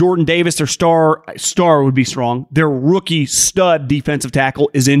 Obviously, Jordan Davis, their star would be strong. Their rookie stud defensive tackle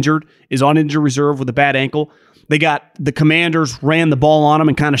is injured, is on injured reserve with a bad ankle. The Commanders ran the ball on him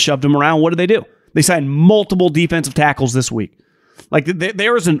and kind of shoved him around. What did they do? They signed multiple defensive tackles this week. Like,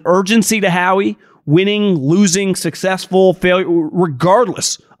 there is an urgency to Howie, winning, losing, successful, failure,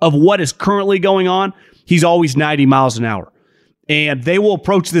 regardless of what is currently going on. He's always 90 miles an hour. And they will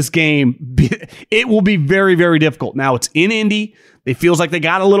approach this game. It will be very, very difficult. Now, it's in Indy. It feels like they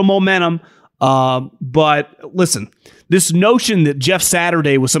got a little momentum. But listen, this notion that Jeff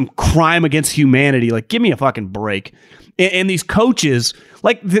Saturday was some crime against humanity, like, give me a fucking break. And these coaches,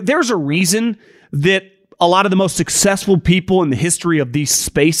 like, there's a reason that a lot of the most successful people in the history of these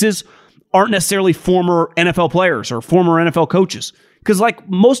spaces aren't necessarily former NFL players or former NFL coaches. Because, like,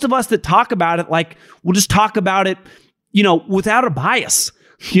 most of us that talk about it, like, we'll just talk about it, without a bias.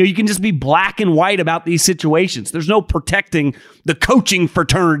 You can just be black and white about these situations. There's no protecting the coaching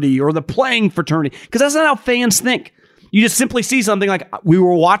fraternity or the playing fraternity, because that's not how fans think. You just simply see something like, we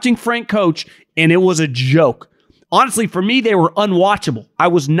were watching Frank coach, and it was a joke. Honestly, for me, they were unwatchable. I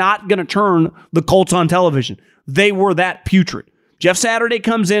was not going to turn the Colts on television. They were that putrid. Jeff Saturday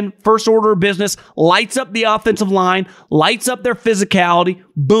comes in, first order of business, lights up the offensive line, lights up their physicality.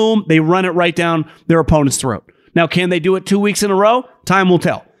 Boom, they run it right down their opponent's throat. Now, can they do it 2 weeks in a row? Time will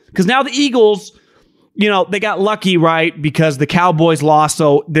tell. Because now the Eagles, they got lucky, right? Because the Cowboys lost.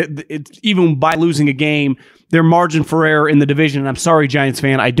 So even by losing a game, their margin for error in the division. And I'm sorry, Giants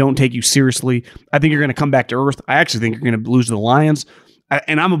fan, I don't take you seriously. I think you're going to come back to earth. I actually think you're going to lose to the Lions.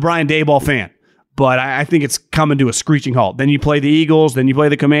 And I'm a Brian Daboll fan. But I think it's coming to a screeching halt. Then you play the Eagles, then you play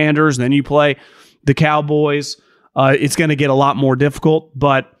the Commanders, then you play the Cowboys. It's going to get a lot more difficult.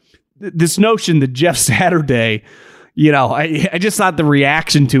 But this notion that Jeff Saturday, I just thought the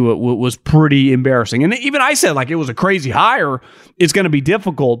reaction to it was pretty embarrassing. And even I said, like, it was a crazy hire. It's going to be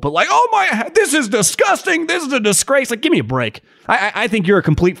difficult. But, like, oh my, this is disgusting. This is a disgrace. Like, give me a break. I think you're a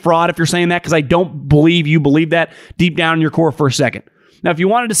complete fraud if you're saying that, because I don't believe you believe that deep down in your core for a second. Now, if you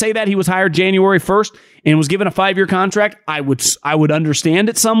wanted to say that he was hired January 1st and was given a 5-year contract, I would understand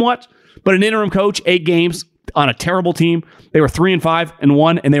it somewhat. But an interim coach, 8 games on a terrible team. They were 3-5 and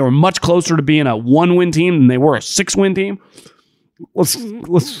 1, and they were much closer to being a 1-win team than they were a 6-win team.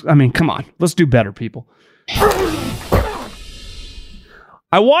 Come on. Let's do better, people.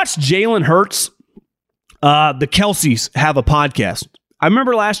 I watched Jalen Hurts The Kelceys have a podcast. I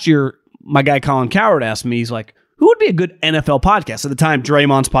remember last year, my guy Colin Coward asked me, he's like, who would be a good NFL podcast? At the time,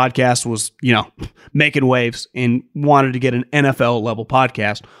 Draymond's podcast was, making waves and wanted to get an NFL level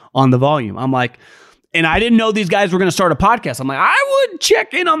podcast on the volume. I'm like, and I didn't know these guys were going to start a podcast. I'm like, I would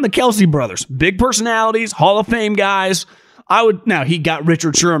check in on the Kelce brothers. Big personalities, Hall of Fame guys. Now he got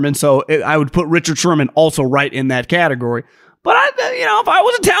Richard Sherman, so I would put Richard Sherman also right in that category. But if I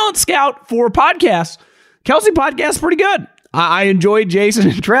was a talent scout for a podcast, Kelce podcast is pretty good. I enjoyed Jason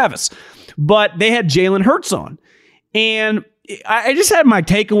and Travis, but they had Jalen Hurts on. And I just had my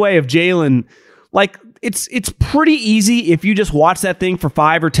takeaway of Jalen. Like, it's pretty easy if you just watch that thing for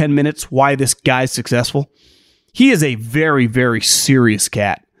 5 or 10 minutes why this guy's successful. He is a very, very serious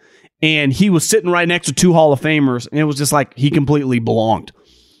cat. And he was sitting right next to 2 Hall of Famers, and it was just like he completely belonged.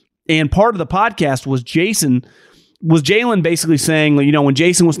 And part of the podcast was Jalen basically saying, when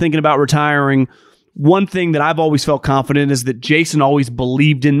Jason was thinking about retiring, one thing that I've always felt confident is that Jason always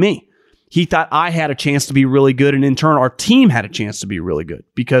believed in me. He thought I had a chance to be really good, and in turn, our team had a chance to be really good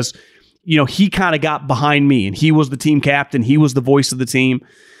because, he kind of got behind me, and he was the team captain. He was the voice of the team,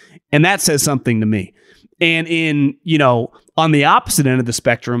 and that says something to me. And on the opposite end of the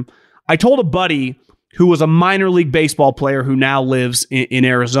spectrum, I told a buddy who was a minor league baseball player who now lives in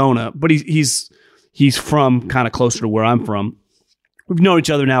Arizona, but he's from kind of closer to where I'm from. We've known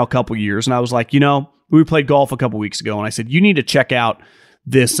each other now a couple years, and I was like, we played golf a couple weeks ago, and I said, you need to check out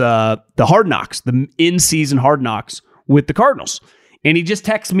this the Hard Knocks, the in-season Hard Knocks with the Cardinals. And he just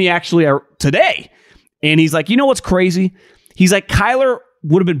texted me actually today, and he's like, what's crazy? He's like, Kyler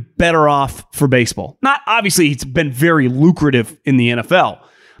would have been better off for baseball. Not obviously, it's been very lucrative in the NFL,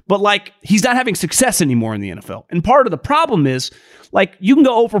 but he's not having success anymore in the NFL. And part of the problem is, you can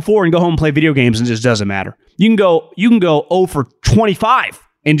go 0 for 4 and go home and play video games and it just doesn't matter. You can go 0 for 25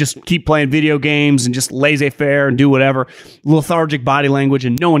 and just keep playing video games and just laissez-faire and do whatever, lethargic body language,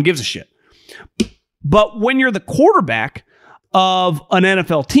 and no one gives a shit. But when you're the quarterback of an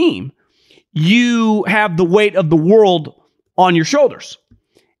NFL team, you have the weight of the world on your shoulders.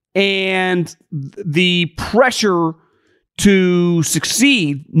 And the pressure to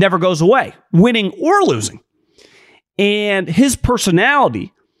succeed never goes away, winning or losing. And his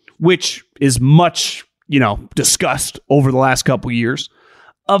personality, which is much, discussed over the last couple years,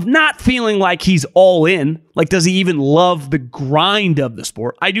 of not feeling like he's all in. Does he even love the grind of the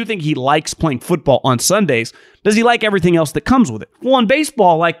sport? I do think he likes playing football on Sundays. Does he like everything else that comes with it? Well, in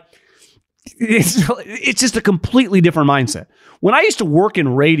baseball, it's just a completely different mindset. When I used to work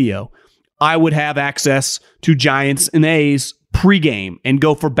in radio, I would have access to Giants and A's pregame and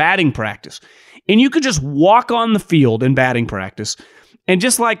go for batting practice. And you could just walk on the field in batting practice and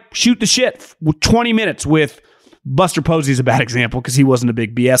just shoot the shit with 20 minutes with Buster Posey's a bad example because he wasn't a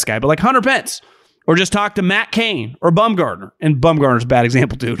big BS guy, but Hunter Pence, or just talk to Matt Cain or Bumgarner. And Bumgarner's a bad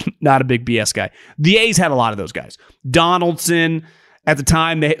example too, not a big BS guy. The A's had a lot of those guys. Donaldson, at the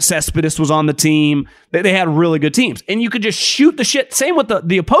time, Cespedes was on the team. They had really good teams. And you could just shoot the shit. Same with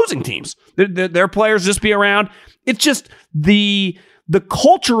the opposing teams. Their players just be around. It's just the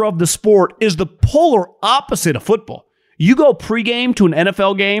culture of the sport is the polar opposite of football. You go pregame to an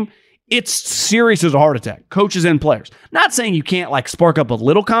NFL game, it's serious as a heart attack, coaches and players. Not saying you can't spark up a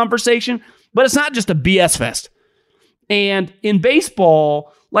little conversation, but it's not just a BS fest. And in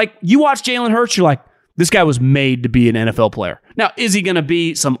baseball, you watch Jalen Hurts, you're like, this guy was made to be an NFL player. Now, is he going to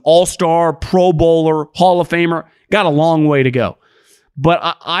be some all-star, Pro Bowler, Hall of Famer? Got a long way to go.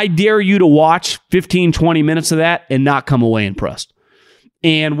 But I dare you to watch 15, 20 minutes of that and not come away impressed.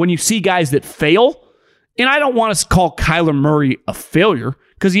 And when you see guys that fail, and I don't want to call Kyler Murray a failure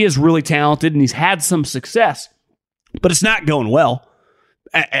because he is really talented and he's had some success, but it's not going well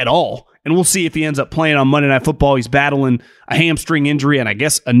at all. And we'll see if he ends up playing on Monday Night Football. He's battling a hamstring injury and I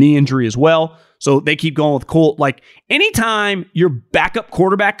guess a knee injury as well. So they keep going with Colt. Anytime your backup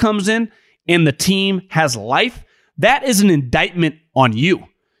quarterback comes in and the team has life, that is an indictment on you.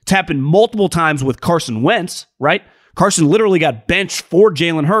 It's happened multiple times with Carson Wentz, right? Carson literally got benched for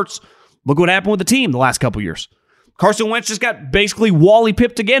Jalen Hurts. Look what happened with the team the last couple years. Carson Wentz just got basically Wally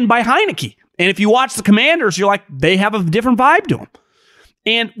pipped again by Heineke. And if you watch the Commanders, you're like, they have a different vibe to them.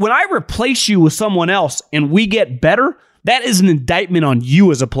 And when I replace you with someone else and we get better, that is an indictment on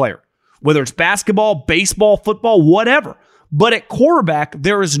you as a player. Whether it's basketball, baseball, football, whatever. But at quarterback,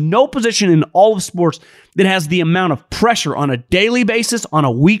 there is no position in all of sports that has the amount of pressure on a daily basis, on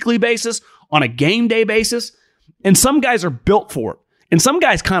a weekly basis, on a game day basis. And some guys are built for it. And some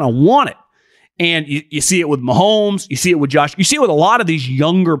guys kind of want it. And you see it with Mahomes. You see it with Josh. You see it with a lot of these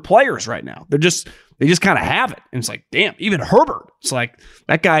younger players right now. They just kind of have it. And it's like, damn, even Herbert. It's like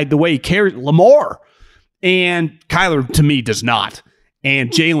that guy, the way he carries Lamar. And Kyler, to me, does not.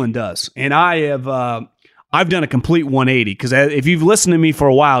 And Jalen does. And I've done a complete 180 because if you've listened to me for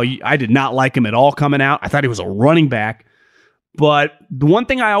a while, I did not like him at all coming out. I thought he was a running back. But the one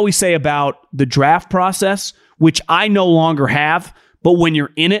thing I always say about the draft process, which I no longer have, but when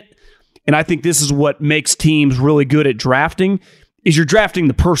you're in it, and I think this is what makes teams really good at drafting, is you're drafting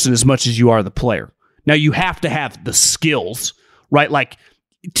the person as much as you are the player. Now, you have to have the skills, right? Like,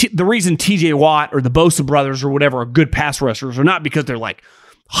 the reason TJ Watt or the Bosa brothers or whatever are good pass rushers are not because they're like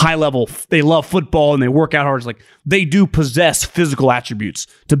high level, they love football and they work out hard. It's like they do possess physical attributes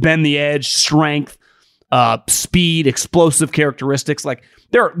to bend the edge, strength, speed, explosive characteristics. Like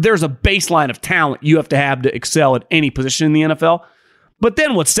there's a baseline of talent you have to excel at any position in the NFL. But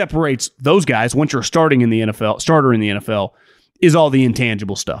then what separates those guys once you're starter in the NFL is all the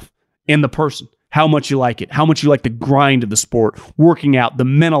intangible stuff and the person. How much you like it, how much you like the grind of the sport, working out, the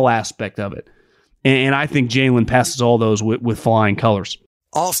mental aspect of it. And I think Jalen passes all those with flying colors.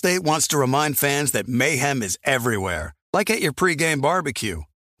 Allstate wants to remind fans that mayhem is everywhere, like at your pregame barbecue.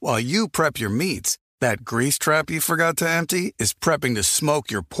 While you prep your meats, that grease trap you forgot to empty is prepping to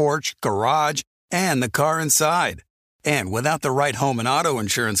smoke your porch, garage, and the car inside. And without the right home and auto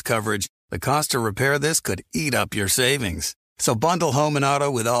insurance coverage, the cost to repair this could eat up your savings. So bundle home and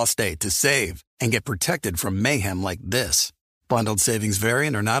auto with Allstate to save and get protected from mayhem like this. Bundled savings vary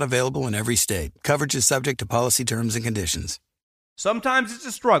and are not available in every state. Coverage is subject to policy terms and conditions. Sometimes it's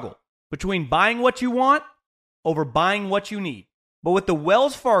a struggle between buying what you want over buying what you need. But with the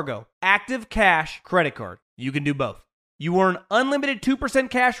Wells Fargo Active Cash credit card, you can do both. You earn unlimited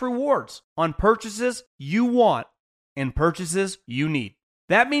 2% cash rewards on purchases you want and purchases you need.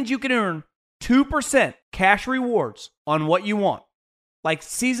 That means you can earn 2% cash rewards on what you want, like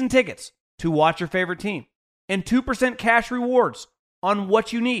season tickets to watch your favorite team, and 2% cash rewards on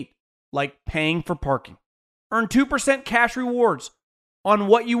what you need, like paying for parking. Earn 2% cash rewards on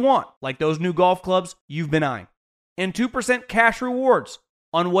what you want, like those new golf clubs you've been eyeing, and 2% cash rewards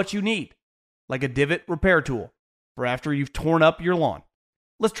on what you need, like a divot repair tool for after you've torn up your lawn.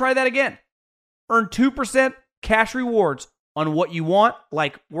 Let's try that again. Earn 2% cash rewards on what you want,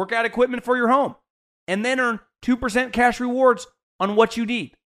 like workout equipment for your home, and then earn 2% cash rewards on what you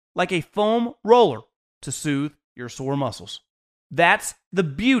need, like a foam roller to soothe your sore muscles. That's the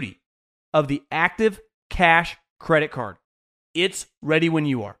beauty of the Active Cash credit card. It's ready when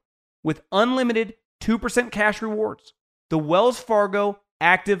you are. With unlimited 2% cash rewards, the Wells Fargo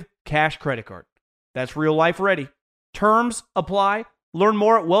Active Cash credit card. That's real life ready. Terms apply. Learn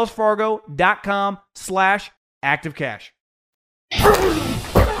more at wellsfargo.com/activecash.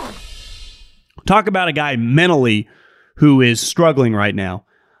 Talk about a guy mentally who is struggling right now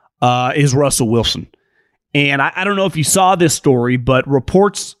is Russell Wilson. And I don't know if you saw this story, but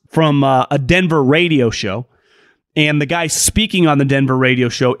reports from a Denver radio show, and the guy speaking on the Denver radio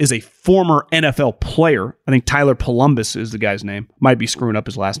show is a former NFL player. I think Tyler Columbus is the guy's name. Might be screwing up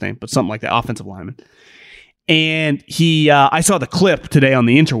his last name, but something like that, offensive lineman. And I saw the clip today on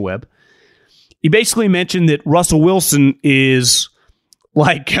the interweb. He basically mentioned that Russell Wilson is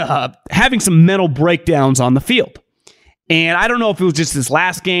like having some mental breakdowns on the field. And I don't know if it was just this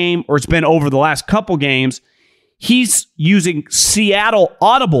last game or it's been over the last couple games. He's using Seattle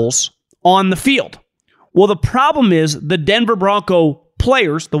audibles on the field. Well, the problem is the Denver Bronco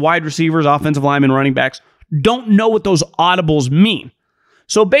players, the wide receivers, offensive linemen, running backs, don't know what those audibles mean.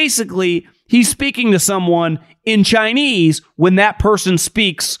 So basically, he's speaking to someone in Chinese when that person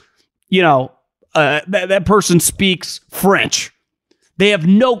speaks, that person speaks French. They have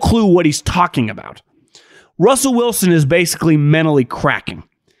no clue what he's talking about. Russell Wilson is basically mentally cracking.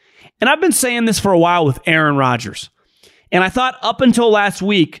 And I've been saying this for a while with Aaron Rodgers. And I thought up until last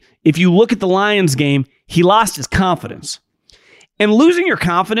week, if you look at the Lions game, he lost his confidence. And losing your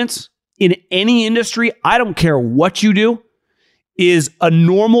confidence in any industry, I don't care what you do, is a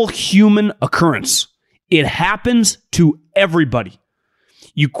normal human occurrence. It happens to everybody.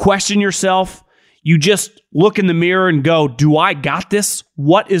 You question yourself. You just look in the mirror and go, do I got this?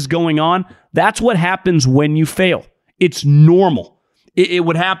 What is going on? That's what happens when you fail. It's normal. It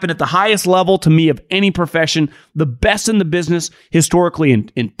would happen at the highest level to me of any profession. The best in the business, historically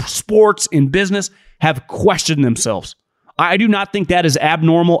in sports, in business, have questioned themselves. I do not think that is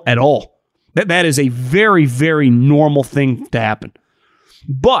abnormal at all. That is a very, very normal thing to happen.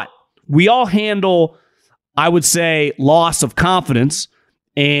 But we all handle, I would say, loss of confidence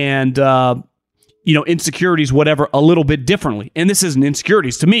and insecurities, whatever, a little bit differently. And this isn't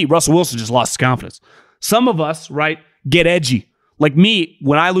insecurities. To me, Russell Wilson just lost his confidence. Some of us, right, get edgy. Like me,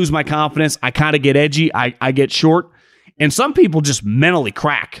 when I lose my confidence, I kind of get edgy. I get short. And some people just mentally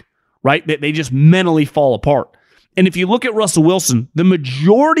crack. right? They just mentally fall apart. And if you look at Russell Wilson, the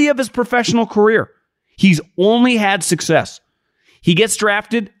majority of his professional career, he's only had success. He gets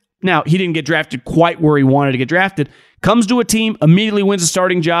drafted. Now, he didn't get drafted quite where he wanted to get drafted. Comes to a team, immediately wins a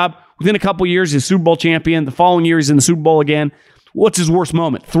starting job. Within a couple years, he's Super Bowl champion. The following year, he's in the Super Bowl again. What's his worst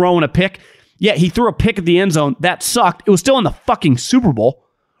moment? Throwing a pick? Yeah, he threw a pick at the end zone. That sucked. It was still in the fucking Super Bowl,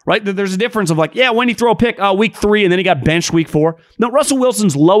 right? There's a difference of like, yeah, when he throw a pick, week 3, and then he got benched week 4. No, Russell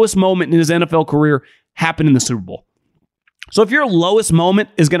Wilson's lowest moment in his NFL career happened in the Super Bowl. So if your lowest moment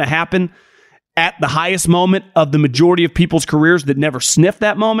is going to happen at the highest moment of the majority of people's careers that never sniffed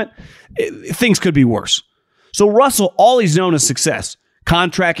that moment, things could be worse. So Russell, all he's known is success.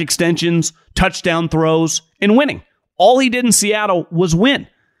 Contract extensions, touchdown throws, and winning. All he did in Seattle was win.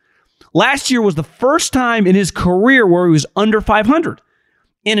 Last year was the first time in his career where he was under 500.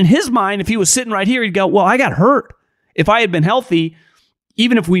 And in his mind, if he was sitting right here, he'd go, well, I got hurt. If I had been healthy,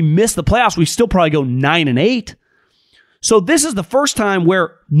 even if we missed the playoffs, we'd still probably go 9-8. So this is the first time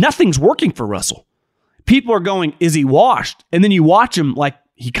where nothing's working for Russell. People are going, is he washed? And then you watch him like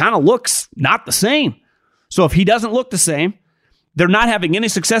he kind of looks not the same. So if he doesn't look the same, they're not having any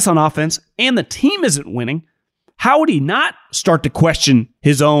success on offense, and the team isn't winning, how would he not start to question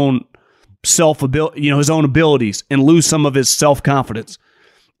his own self-ability, his own abilities and lose some of his self-confidence?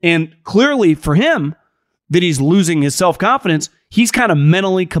 And clearly for him, that he's losing his self-confidence, he's kind of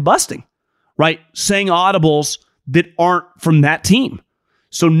mentally combusting, right? Saying audibles that aren't from that team.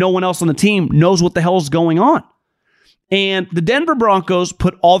 So no one else on the team knows what the hell is going on. And the Denver Broncos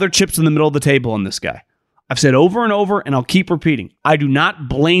put all their chips in the middle of the table on this guy. I've said over and over, and I'll keep repeating, I do not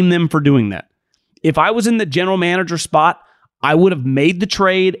blame them for doing that. If I was in the general manager spot, I would have made the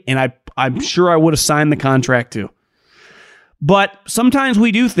trade, and I'm sure I would have signed the contract too. But sometimes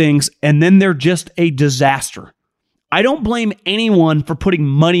we do things, and then they're just a disaster. I don't blame anyone for putting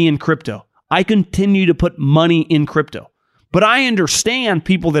money in crypto. I continue to put money in crypto. But I understand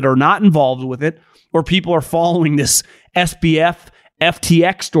people that are not involved with it, or people are following this SBF,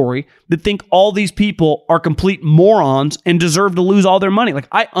 FTX story that think all these people are complete morons and deserve to lose all their money. Like,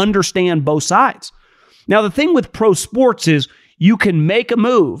 I understand both sides. Now, the thing with pro sports is you can make a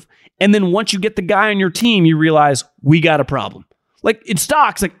move, and then once you get the guy on your team, you realize we got a problem. Like in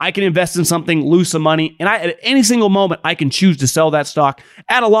stocks, like I can invest in something, lose some money, and at any single moment, I can choose to sell that stock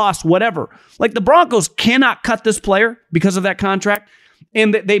at a loss, whatever. Like the Broncos cannot cut this player because of that contract,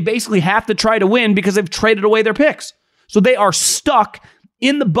 and they basically have to try to win because they've traded away their picks. So they are stuck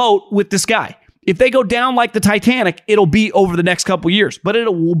in the boat with this guy. If they go down like the Titanic, it'll be over the next couple years, but it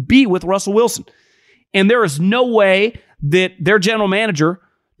will be with Russell Wilson. And there is no way that their general manager,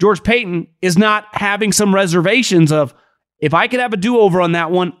 George Paton, is not having some reservations of, if I could have a do-over on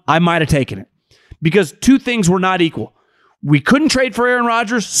that one, I might have taken it. Because two things were not equal. We couldn't trade for Aaron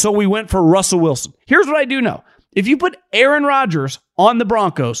Rodgers, so we went for Russell Wilson. Here's what I do know. If you put Aaron Rodgers on the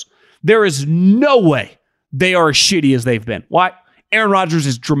Broncos, there is no way they are as shitty as they've been. Why? Aaron Rodgers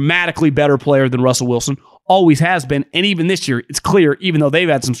is a dramatically better player than Russell Wilson. Always has been. And even this year, it's clear, even though they've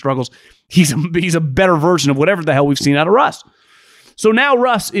had some struggles, he's a better version of whatever the hell we've seen out of Russ. So now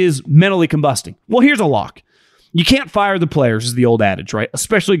Russ is mentally combusting. Well, here's a lock. You can't fire the players, is the old adage, right?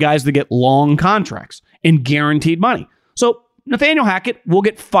 Especially guys that get long contracts and guaranteed money. So Nathaniel Hackett will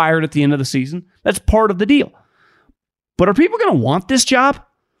get fired at the end of the season. That's part of the deal. But are people going to want this job?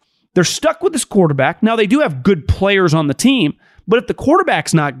 They're stuck with this quarterback. Now, they do have good players on the team, but if the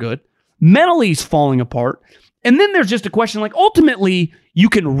quarterback's not good, mentally he's falling apart. And then there's just a question like, ultimately, you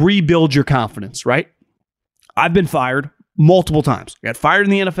can rebuild your confidence, right? I've been fired multiple times. I got fired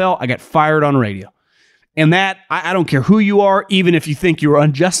in the NFL. I got fired on radio. And that, I don't care who you are, even if you think you were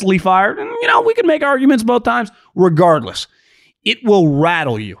unjustly fired. And, we can make arguments both times. Regardless, it will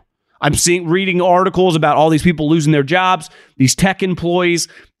rattle you. I'm reading articles about all these people losing their jobs, these tech employees.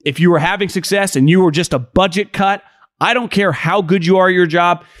 If you were having success and you were just a budget cut, I don't care how good you are at your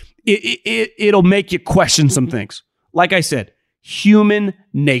job, it'll make you question some things. Like I said, human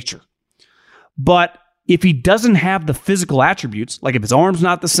nature. But if he doesn't have the physical attributes, like if his arm's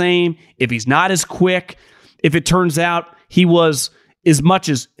not the same, if he's not as quick, if it turns out he was, as much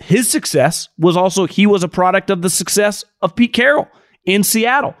as his success was also, he was a product of the success of Pete Carroll in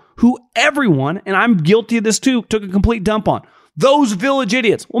Seattle, who everyone, and I'm guilty of this too, took a complete dump on. Those village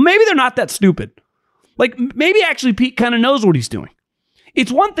idiots. Well, maybe they're not that stupid. Like, maybe actually Pete kind of knows what he's doing.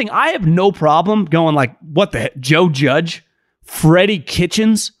 It's one thing, I have no problem going like, what the heck, Joe Judge, Freddie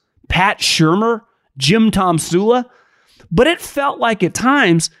Kitchens, Pat Shurmur, Jim Tomsula, but it felt like at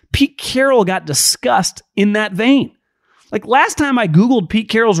times Pete Carroll got discussed in that vein. Like last time I Googled Pete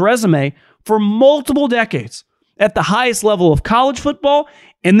Carroll's resume for multiple decades, at the highest level of college football,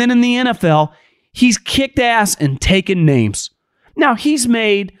 and then in the NFL, he's kicked ass and taken names. Now, he's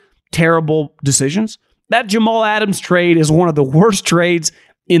made terrible decisions. That Jamal Adams trade is one of the worst trades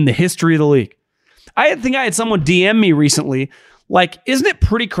in the history of the league. I think I had someone DM me recently, like, isn't it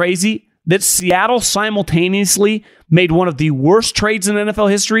pretty crazy that Seattle simultaneously made one of the worst trades in NFL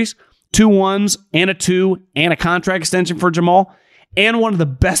histories, 2 1s and a 2 and a contract extension for Jamal, and one of the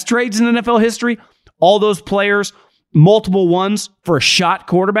best trades in NFL history, all those players, multiple 1s for a shot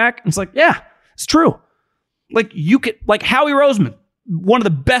quarterback? And it's like, yeah, it's true. Like, you could, like Howie Roseman, one of the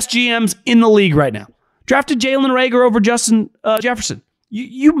best GMs in the league right now, drafted Jalen Reagor over Justin Jefferson.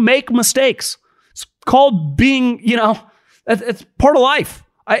 You make mistakes. It's called being, it's part of life.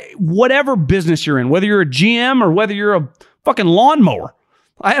 Whatever business you're in, whether you're a GM or whether you're a fucking lawnmower,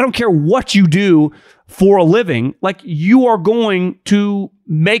 I don't care what you do for a living. Like, you are going to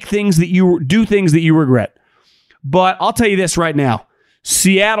make things that you do things that you regret. But I'll tell you this right now,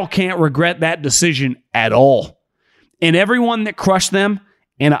 Seattle can't regret that decision at all. And everyone that crushed them,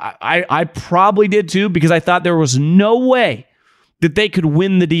 and I probably did too, because I thought there was no way that they could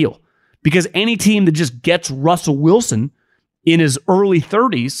win the deal. Because any team that just gets Russell Wilson in his early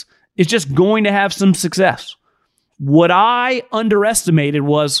 30s is just going to have some success. What I underestimated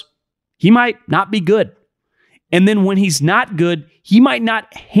was he might not be good. And then when he's not good, he might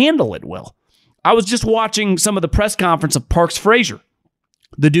not handle it well. I was just watching some of the press conference of Parks Frazier,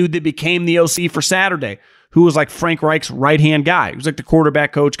 the dude that became the OC for Saturday, who was like Frank Reich's right-hand guy. He was like the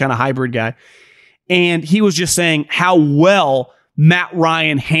quarterback coach, kind of hybrid guy. And he was just saying how well Matt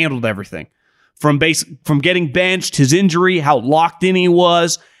Ryan handled everything. From getting benched, his injury, how locked in he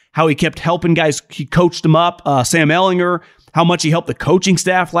was, how he kept helping guys. He coached them up, Sam Ehlinger, how much he helped the coaching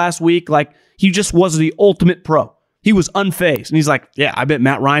staff last week. Like, he just was the ultimate pro. He was unfazed. And he's like, yeah, I bet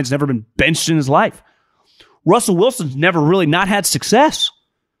Matt Ryan's never been benched in his life. Russell Wilson's never really not had success.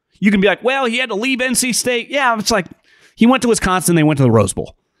 You can be like, well, he had to leave NC State. Yeah, it's like he went to Wisconsin, they went to the Rose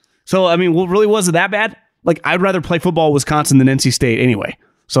Bowl. So, I mean, really, was it that bad? Like, I'd rather play football at Wisconsin than NC State anyway.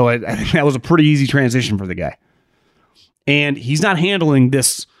 So I think that was a pretty easy transition for the guy. And he's not handling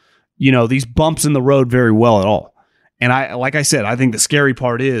this, these bumps in the road very well at all. And like I said, I think the scary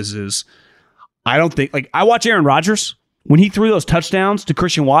part is I don't think, like, I watch Aaron Rodgers when he threw those touchdowns to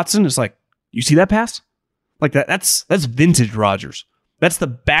Christian Watson. It's like, you see that pass? Like that's vintage Rodgers. That's the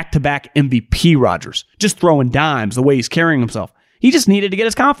back-to-back MVP Rodgers, just throwing dimes the way he's carrying himself. He just needed to get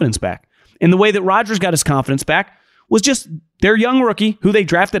his confidence back. And the way that Rodgers got his confidence back was just their young rookie, who they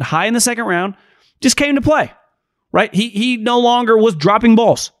drafted high in the second round, just came to play, right? He no longer was dropping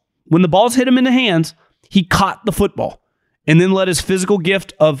balls. When the balls hit him in the hands, he caught the football and then let his physical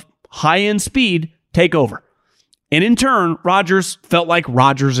gift of high-end speed take over. And in turn, Rodgers felt like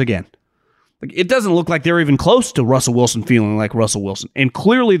Rodgers again. Like, it doesn't look like they're even close to Russell Wilson feeling like Russell Wilson. And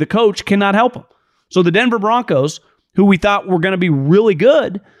clearly the coach cannot help him. So the Denver Broncos, who we thought were going to be really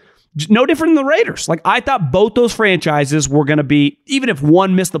good, no different than the Raiders. Like, I thought both those franchises were going to be, even if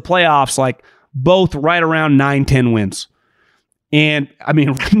one missed the playoffs, like both right around 9-10 wins. And I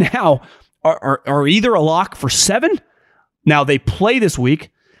mean, right now are either a lock for 7. Now they play this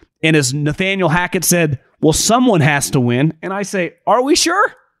week. And as Nathaniel Hackett said, well, someone has to win. And I say, are we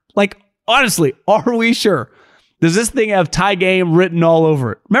sure? Like, honestly, are we sure? Does this thing have tie game written all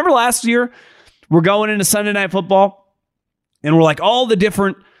over it? Remember last year, we're going into Sunday Night Football and we're like, all the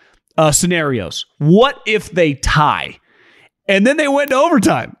different scenarios. What if they tie? And then they went to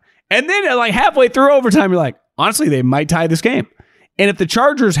overtime. And then like halfway through overtime, you're like, honestly, they might tie this game. And if the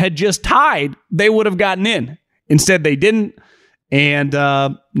Chargers had just tied, they would have gotten in. Instead, they didn't. And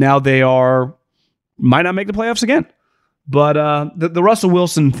now they might not make the playoffs again. But the Russell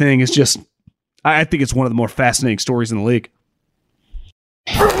Wilson thing is just, I think it's one of the more fascinating stories in the league.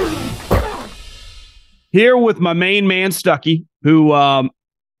 Here with my main man, Stuckey, who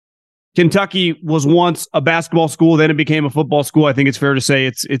Kentucky was once a basketball school, then it became a football school. I think it's fair to say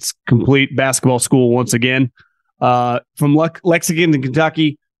it's complete basketball school once again. From Lexington to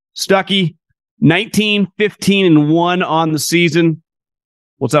Kentucky, Stuckey, 19-15-1 on the season.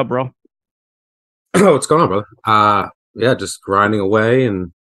 What's up, bro? Oh, what's going on, brother? Yeah, just grinding away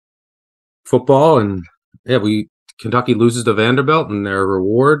and football, and yeah, Kentucky loses to Vanderbilt, and their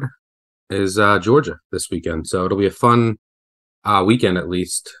reward is Georgia this weekend. So it'll be a fun weekend, at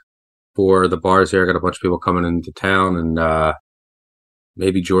least for the bars here. I got a bunch of people coming into town, and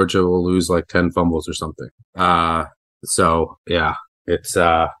maybe Georgia will lose like 10 fumbles or something. So yeah, it's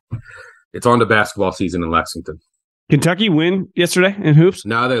on to basketball season in Lexington. Kentucky win yesterday in hoops?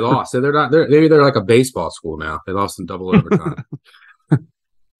 No, they lost. They're not. Maybe they're like a baseball school now. They lost in double overtime.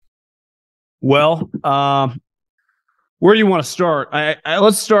 Well, Where do you want to start?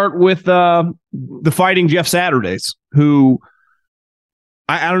 Let's start with the Fighting Jeff Saturdays, who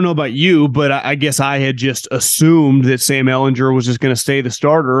I don't know about you, but I guess I had just assumed that Sam Ehlinger was just going to stay the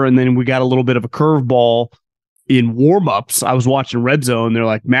starter, and then we got a little bit of a curveball in warm-ups. I was watching Red Zone. They're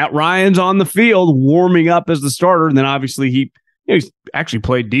like, Matt Ryan's on the field warming up as the starter, and then obviously he's actually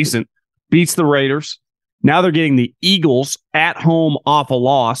played decent, beats the Raiders. Now they're getting the Eagles at home off a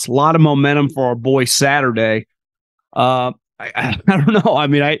loss. A lot of momentum for our boy Saturday. I don't know. I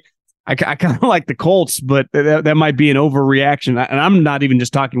mean, I kind of like the Colts, but that might be an overreaction. And I'm not even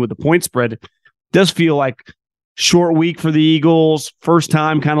just talking with the point spread. It does feel like short week for the Eagles, first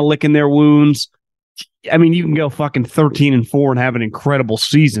time kind of licking their wounds. I mean, you can go fucking 13-4 and have an incredible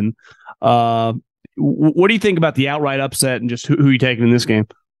season. What do you think about the outright upset and just who you taking in this game?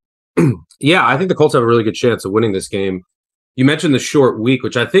 Yeah, I think the Colts have a really good chance of winning this game. You mentioned the short week,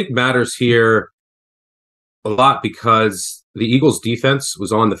 which I think matters here a lot because the Eagles defense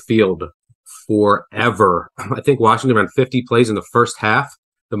was on the field forever. I think Washington ran 50 plays in the first half,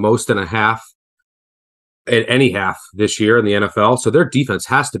 the most in a half in any half this year in the NFL. So their defense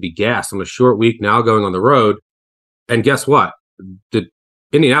has to be gassed on a short week now going on the road. And guess what?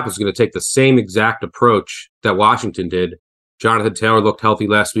 Indianapolis is going to take the same exact approach that Washington did. Jonathan Taylor looked healthy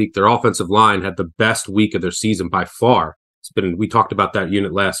last week. Their offensive line had the best week of their season by far. We talked about that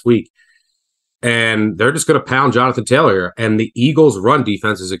unit last week. And they're just going to pound Jonathan Taylor. And the Eagles' run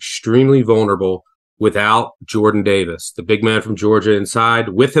defense is extremely vulnerable without Jordan Davis, the big man from Georgia inside.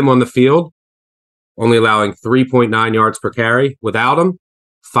 With him on the field, only allowing 3.9 yards per carry. Without him,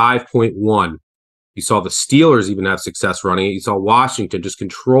 5.1. You saw the Steelers even have success running it. You saw Washington just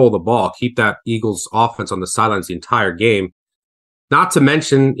control the ball, keep that Eagles offense on the sidelines the entire game. Not to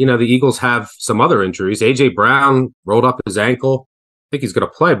mention, the Eagles have some other injuries. A.J. Brown rolled up his ankle. I think he's going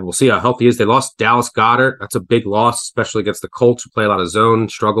to play, but we'll see how healthy he is. They lost Dallas Goedert. That's a big loss, especially against the Colts, who play a lot of zone,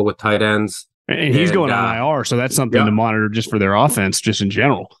 struggle with tight ends. And he's going on IR, so that's something to monitor just for their offense, just in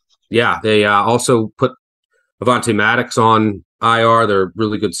general. Yeah, they also put Avonte Maddox on IR. They're a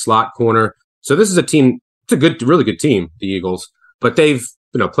really good slot corner. So this is a team, it's a really good team, the Eagles. But they've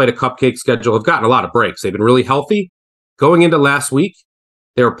played a cupcake schedule, have gotten a lot of breaks. They've been really healthy. Going into last week,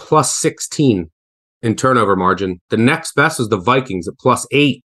 they were plus 16 in turnover margin. The next best was the Vikings at plus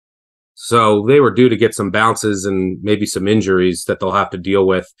 8. So they were due to get some bounces and maybe some injuries that they'll have to deal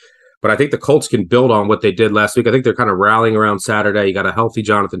with. But I think the Colts can build on what they did last week. I think they're kind of rallying around Saturday. You got a healthy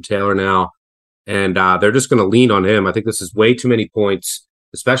Jonathan Taylor now, and they're just going to lean on him. I think this is way too many points,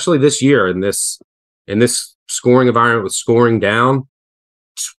 especially this year in this scoring environment with scoring down.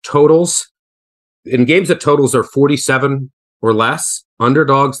 Totals in games that totals are 47 or less,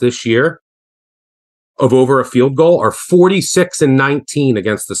 underdogs this year of over a field goal are 46-19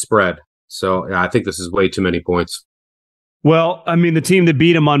 against the spread. So yeah, I think this is way too many points. Well, I mean, the team that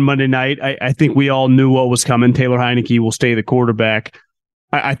beat him on Monday night, I think we all knew what was coming. Taylor Heineke will stay the quarterback.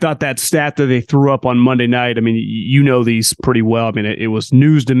 I thought that stat that they threw up on Monday night, I mean, you know these pretty well. I mean, it was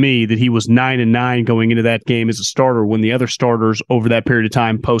news to me that he was 9-9 going into that game as a starter when the other starters over that period of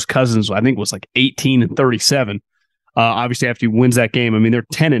time, post Cousins, I think was like 18-37. Obviously, after he wins that game, I mean, they're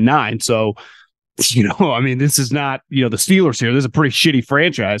 10-9. So, I mean, this is not, the Steelers here. This is a pretty shitty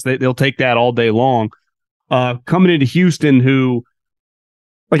franchise. They'll take that all day long. Coming into Houston, who,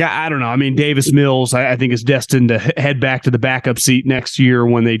 I don't know. I mean, Davis Mills, I think, is destined to head back to the backup seat next year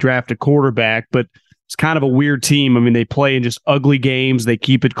when they draft a quarterback. But it's kind of a weird team. I mean, they play in just ugly games. They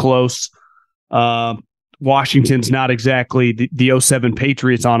keep it close. Washington's not exactly the 07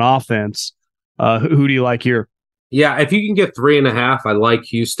 Patriots on offense. Who do you like here? Yeah, if you can get 3.5, I like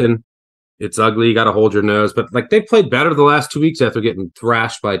Houston. It's ugly. You got to hold your nose. But they played better the last 2 weeks after getting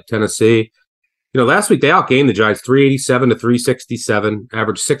thrashed by Tennessee. Last week they outgained the Giants 387-367,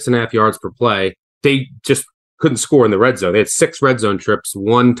 averaged 6.5 yards per play. They just couldn't score in the red zone. They had 6 red zone trips,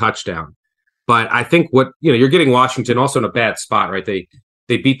 1 touchdown. But I think you're getting Washington also in a bad spot, right? They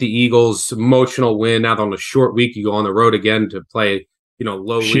beat the Eagles, emotional win. Now on a short week, you go on the road again to play,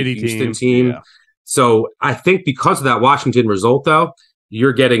 low-league Houston team. Yeah. So I think because of that Washington result, though,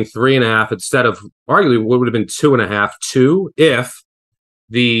 you're getting 3.5 instead of arguably what would have been 2.5, 2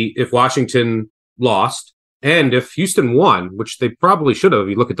 if Washington lost and if Houston won, which they probably should have if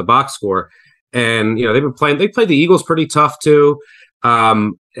you look at the box score. And they played the Eagles pretty tough too.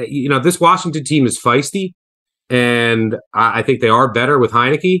 This Washington team is feisty, and I think they are better with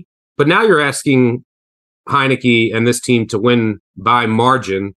Heineke. But now you're asking Heineke and this team to win by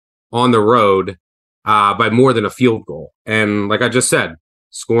margin on the road by more than a field goal. And like I just said,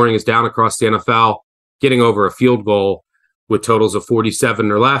 scoring is down across the NFL. Getting over a field goal with totals of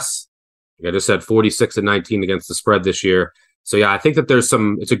 47 or less Like I just said, 46-19 against the spread this year. So yeah, I think that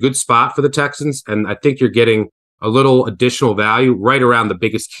it's a good spot for the Texans, and I think you're getting a little additional value right around the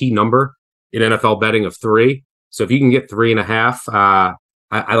biggest key number in NFL betting of 3. So if you can get 3.5,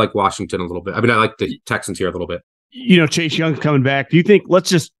 I like Washington a little bit. I mean, I like the Texans here a little bit. Chase Young's coming back. Do you think, let's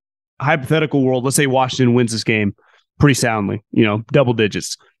just hypothetical world, let's say Washington wins this game pretty soundly, double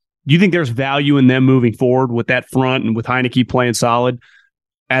digits. Do you think there's value in them moving forward with that front and with Heineke playing solid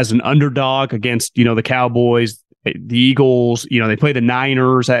as an underdog against, the Cowboys, the Eagles? They play the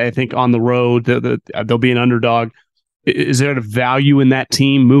Niners, I think, on the road. They'll be an underdog. Is there a value in that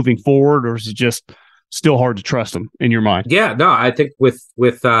team moving forward, or is it just still hard to trust them in your mind? Yeah, no, I think with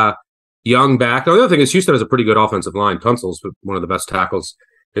Young back. The other thing is Houston has a pretty good offensive line. Tunsil's one of the best tackles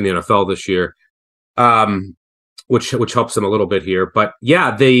in the NFL this year, which helps them a little bit here. But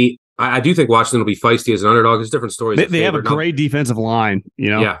yeah, I do think Washington will be feisty as an underdog. There's different stories. They have a great defensive line,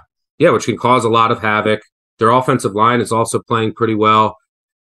 Yeah, which can cause a lot of havoc. Their offensive line is also playing pretty well.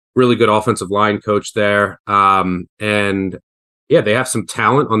 Really good offensive line coach there. And yeah, they have some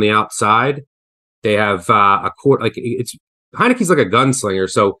talent on the outside. They have a court, Heineke's like a gunslinger,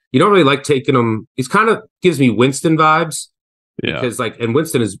 so you don't really like taking him. He's kind of gives me Winston vibes, because and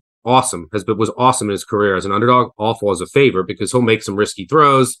Winston is awesome, was awesome in his career as an underdog, awful as a favorite, because he'll make some risky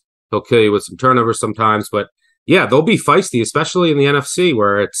throws, he'll kill you with some turnovers sometimes. But yeah, they'll be feisty, especially in the NFC,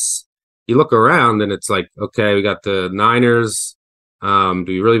 where you look around and it's like, okay, we got the Niners. Do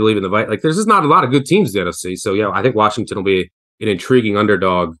you really believe in the Vikings? There's just not a lot of good teams in the NFC. So yeah, I think Washington will be an intriguing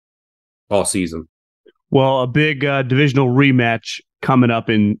underdog all season. Well, a big divisional rematch coming up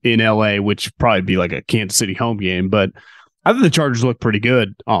in LA, which probably be like a Kansas City home game. But I think the Chargers look pretty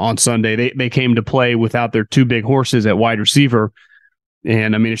good on Sunday. They came to play without their two big horses at wide receiver.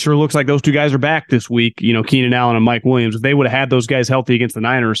 And I mean, it sure looks like those two guys are back this week. Keenan Allen and Mike Williams. If they would have had those guys healthy against the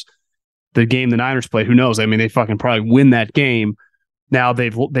Niners, the game the Niners played, who knows? I mean, they fucking probably win that game. Now they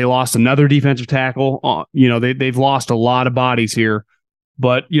lost another defensive tackle. They've lost a lot of bodies here.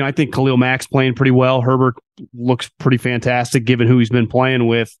 But, I think Khalil Mack's playing pretty well. Herbert looks pretty fantastic given who he's been playing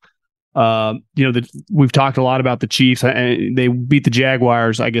with. We've talked a lot about the Chiefs. And they beat the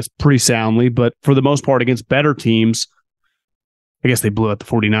Jaguars, I guess, pretty soundly. But for the most part, against better teams, I guess they blew out the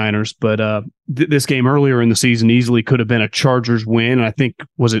 49ers. But this game earlier in the season easily could have been a Chargers win. And I think,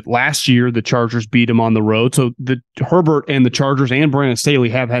 was it last year, the Chargers beat them on the road? So the Herbert and the Chargers and Brandon Staley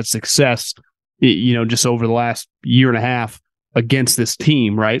have had success, just over the last year and a half against this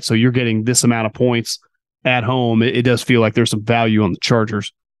team, right? So you're getting this amount of points at home. It does feel like there's some value on the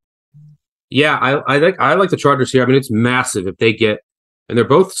Chargers. Yeah, I like the Chargers here. I mean, it's massive if they get, and they're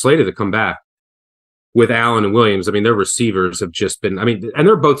both slated to come back with Allen and Williams. I mean, their receivers have just been, and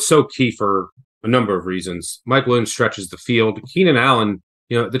they're both so key for a number of reasons. Mike Williams stretches the field. Keenan Allen,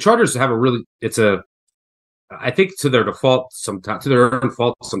 the Chargers have I think to their default sometimes, to their own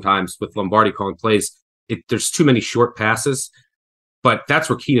fault sometimes with Lombardi calling plays, there's too many short passes, but that's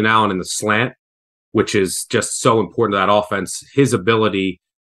where Keenan Allen in the slant, which is just so important to that offense. His ability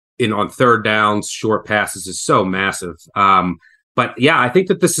on third downs, short passes is so massive. But yeah, I think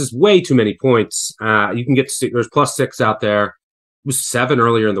that this is way too many points. You can get, there's +6 out there. It was 7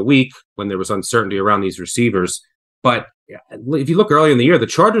 earlier in the week when there was uncertainty around these receivers. But if you look earlier in the year, the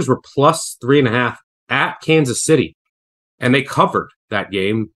Chargers were +3.5 at Kansas City, and they covered that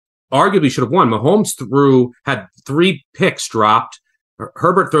game. Arguably should have won. Mahomes had 3 picks dropped.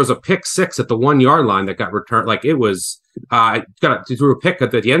 Herbert throws a pick 6 at the 1 yard line that got returned. It was threw a pick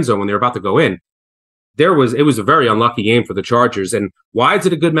at the end zone when they were about to go in. It was a very unlucky game for the Chargers. And why is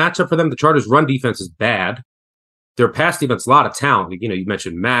it a good matchup for them? The Chargers' run defense is bad. Their pass defense, a lot of talent. You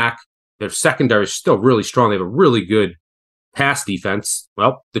mentioned Mack. Their secondary is still really strong. They have a really good pass defense.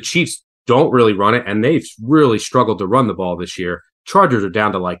 Well, the Chiefs don't really run it, and they've really struggled to run the ball this year. Chargers are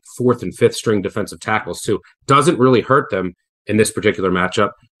down to 4th and 5th string defensive tackles too. Doesn't really hurt them in this particular matchup.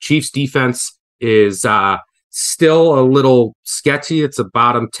 Chiefs defense is still a little sketchy. It's a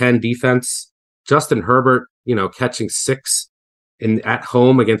bottom 10 defense. Justin Herbert, catching 6 at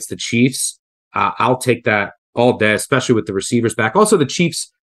home against the Chiefs. I'll take that all day, especially with the receivers back. Also, the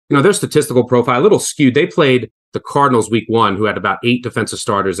Chiefs, their statistical profile a little skewed. They played the Cardinals week 1, who had about 8 defensive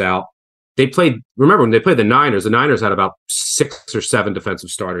starters out. Remember when they played the Niners had about 6 or 7 defensive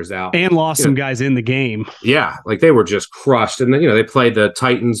starters out. And lost some guys in the game. Yeah, they were just crushed. And then, they played the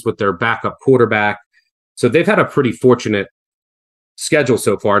Titans with their backup quarterback. So they've had a pretty fortunate schedule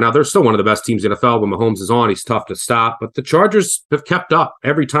so far. Now, they're still one of the best teams in the NFL. When Mahomes is on, he's tough to stop. But the Chargers have kept up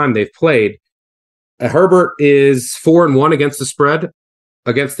every time they've played. Herbert is 4-1 against the spread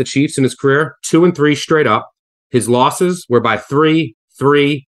against the Chiefs in his career, 2-3 straight up. His losses were by 3,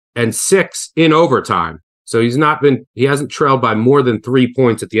 3, and 6 in overtime. So he hasn't trailed by more than 3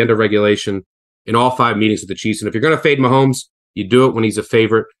 points at the end of regulation in all 5 meetings with the Chiefs. And if you're going to fade Mahomes, you do it when he's a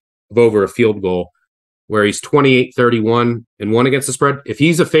favorite of over a field goal, where he's 28-31-1 against the spread. If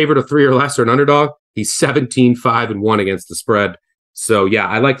he's a favorite of 3 or less or an underdog, he's 17-5-1 against the spread. So yeah,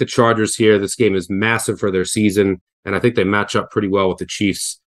 I like the Chargers here. This game is massive for their season, and I think they match up pretty well with the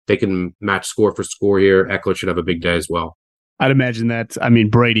Chiefs. They can match score for score here. Eckler should have a big day as well. I'd imagine that. I mean,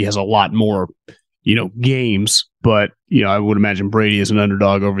 Brady has a lot more, games, but I would imagine Brady as an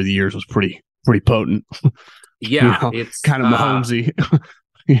underdog over the years was pretty potent. Yeah, it's kind of Mahomesy.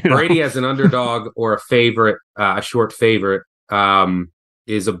 Brady as an underdog or a favorite, a short favorite, was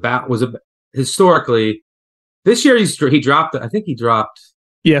historically. This year he dropped. I think he dropped.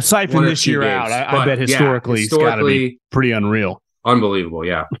 Yeah, siphon this year games, out. I bet historically it's got to be pretty unreal. Unbelievable,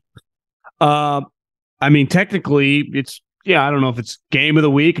 yeah. I mean, technically, it's I don't know if it's game of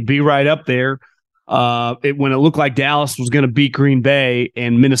the week. It'd be right up there. When it looked like Dallas was going to beat Green Bay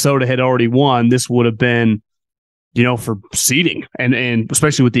and Minnesota had already won, this would have been, for seeding, and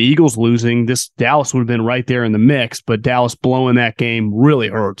especially with the Eagles losing, this Dallas would have been right there in the mix. But Dallas blowing that game really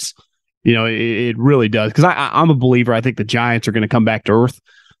hurts. It really does, because I'm a believer. I think the Giants are going to come back to earth,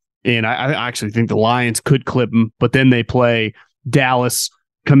 and I actually think the Lions could clip them. But then they play Dallas,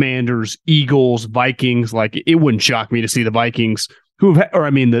 Commanders, Eagles, Vikings. Like, it wouldn't shock me to see the Vikings,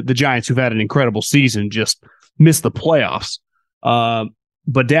 the Giants, who've had an incredible season, just miss the playoffs.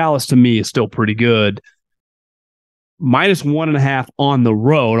 But Dallas, to me, is still pretty good. -1.5 on the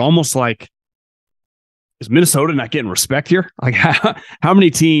road, almost like, is Minnesota not getting respect here? Like, how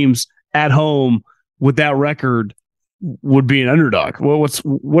many teams at home with that record would be an underdog? Well,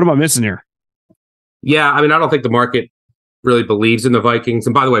 what am I missing here? Yeah, I mean, I don't think the market really believes in the Vikings.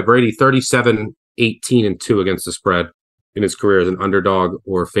 And by the way, Brady 37-18-2 against the spread in his career as an underdog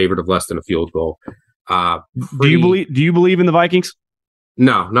or favorite of less than a field goal. Do you believe in the Vikings?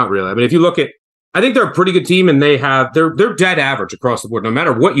 No, not really. I mean, if you look at, I think they're a pretty good team, and they're dead average across the board. No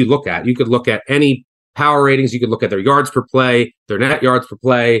matter what you look at, you could look at any power ratings. You could look at their yards per play, their net yards per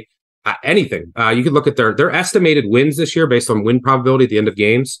play, anything. You could look at their estimated wins this year based on win probability at the end of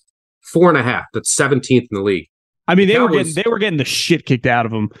games. 4.5. That's 17th in the league. I mean, they were getting the shit kicked out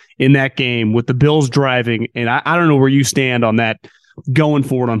of them in that game with the Bills driving, and I don't know where you stand on that going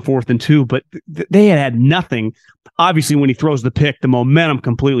forward on 4th and 2, but they had nothing. Obviously, when he throws the pick, the momentum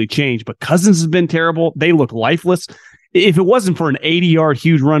completely changed. But Cousins has been terrible. They look lifeless. If it wasn't for an 80-yard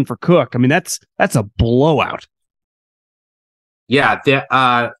huge run for Cook, I mean, that's a blowout. Yeah,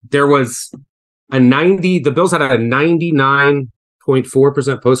 there was a 90. The Bills had a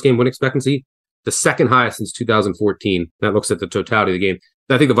 99.4% post-game win expectancy, the second highest since 2014. That looks at the totality of the game.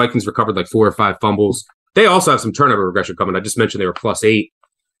 I think the Vikings recovered like 4 or 5 fumbles. They also have some turnover regression coming. I just mentioned they were +8,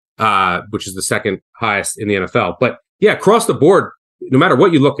 which is the second highest in the NFL. But yeah, across the board, no matter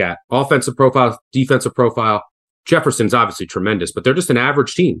what you look at, offensive profile, defensive profile, Jefferson's obviously tremendous, but they're just an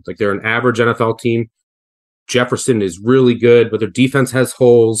average team. Like, they're an average NFL team. Jefferson is really good, but their defense has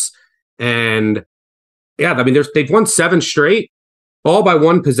holes. And yeah, I mean, they've won 7 straight, all by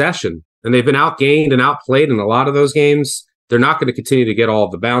 1 possession. And they've been outgained and outplayed in a lot of those games. They're not going to continue to get all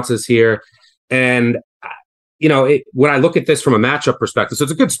of the bounces here. And when I look at this from a matchup perspective, so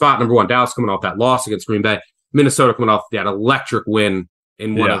it's a good spot. Number one, Dallas coming off that loss against Green Bay, Minnesota coming off that electric win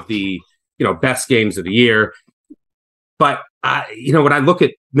in one of the best games of the year. But when I look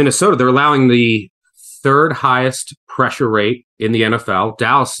at Minnesota, they're allowing the 3rd highest pressure rate in the NFL.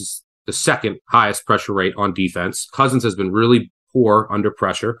 Dallas is the 2nd highest pressure rate on defense. Cousins has been really poor under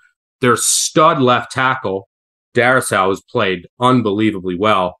pressure. Their stud left tackle, Darrisaw, has played unbelievably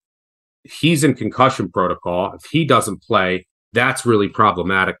well. He's in concussion protocol. If he doesn't play, that's really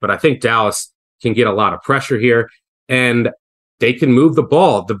problematic. But I think Dallas can get a lot of pressure here, and they can move the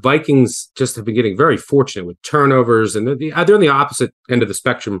ball. The Vikings just have been getting very fortunate with turnovers, and they're on the opposite end of the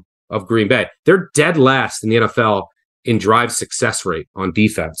spectrum of Green Bay. They're dead last in the NFL in drive success rate on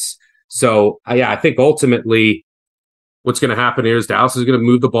defense. So, I think ultimately what's going to happen here is Dallas is going to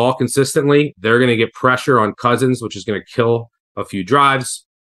move the ball consistently. They're going to get pressure on Cousins, which is going to kill a few drives,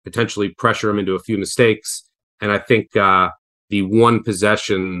 potentially pressure him into a few mistakes. And I think the 1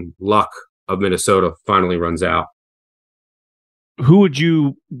 possession luck of Minnesota finally runs out. Do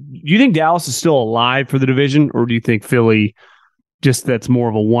you think Dallas is still alive for the division, or do you think Philly, just that's more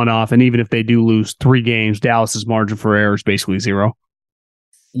of a one-off, and even if they do lose 3 games, Dallas's margin for error is basically 0?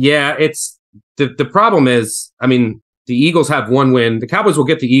 Yeah, it's the problem is, I mean, the Eagles have 1 win. The Cowboys will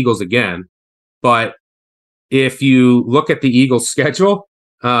get the Eagles again, but if you look at the Eagles' schedule,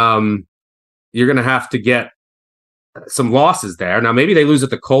 you're going to have to get some losses there. Now, maybe they lose at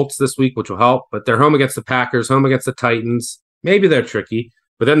the Colts this week, which will help, but they're home against the Packers, home against the Titans. Maybe they're tricky,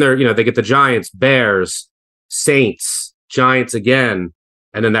 but then they get the Giants, Bears, Saints, Giants again,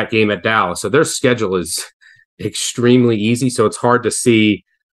 and then that game at Dallas. So their schedule is extremely easy. So it's hard to see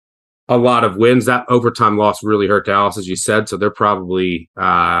a lot of wins. That overtime loss really hurt Dallas, as you said. So they're probably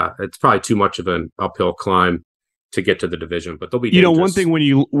it's probably too much of an uphill climb to get to the division, but they'll be dangerous. One thing when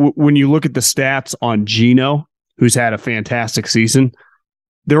you look at the stats on Geno, who's had a fantastic season,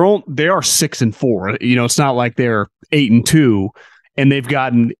 they are 6-4. It's not like they're 8-2, and they've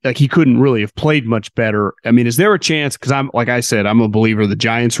gotten he couldn't really have played much better. I mean, is there a chance? Because I'm a believer the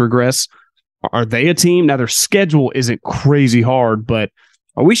Giants regress. Are they a team now? Their schedule isn't crazy hard, but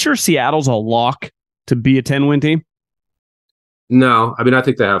are we sure Seattle's a lock to be a 10-win team? No, I mean I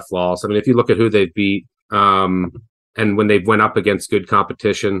think they have flaws. I mean, if you look at who they've beat. And when they went up against good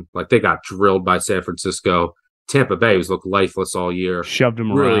competition, like they got drilled by San Francisco. Tampa Bay has looked lifeless all year. Shoved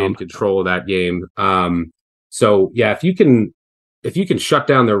them really around. In control of that game. So yeah, if you can shut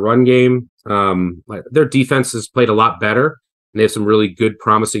down their run game, their defense has played a lot better, and they have some really good,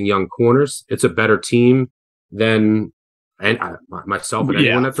 promising young corners. It's a better team than myself and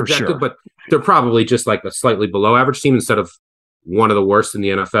anyone that projected, sure. But they're probably just like a slightly below average team instead of one of the worst in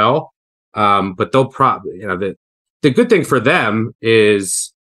the NFL. But they'll probably, the good thing for them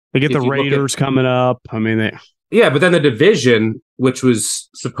is they get the Raiders coming up. I mean, but then the division, which was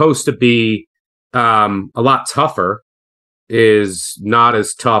supposed to be a lot tougher, is not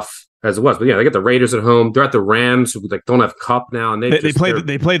as tough as it was. But they get the Raiders at home. They're at the Rams, who don't have Cup now, and they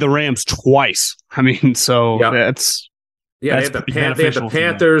play the Rams twice. I mean, so that's they have the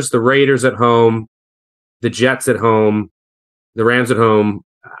Panthers, the Raiders at home, the Jets at home, the Rams at home.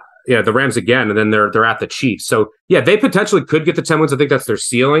 The Rams again, and then they're at the Chiefs. So they potentially could get the 10 wins. I think that's their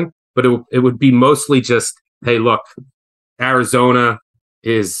ceiling, but it would be mostly just, hey, look, Arizona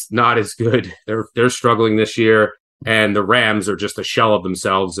is not as good. They're struggling this year, and the Rams are just a shell of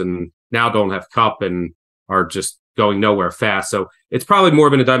themselves, and now don't have Cup and are just going nowhere fast. So it's probably more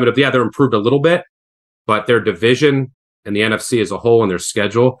of an indictment of they're improved a little bit, but their division and the NFC as a whole and their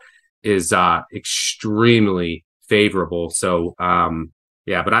schedule is extremely favorable. So.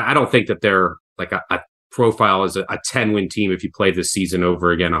 But I don't think that they're like a profile as a 10-win team if you play this season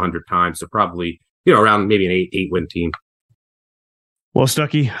over again 100 times. So probably, around maybe an 8-win team. Well,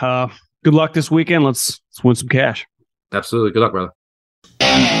 Stuckey, good luck this weekend. Let's win some cash. Absolutely. Good luck, brother.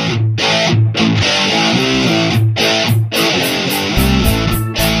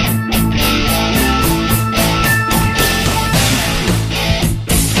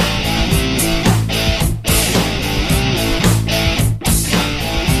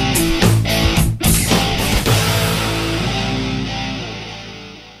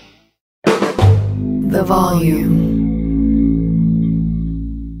 The volume.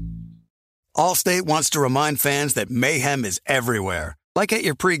 Allstate wants to remind fans that mayhem is everywhere, like at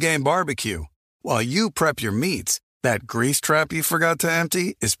your pregame barbecue. While you prep your meats, that grease trap you forgot to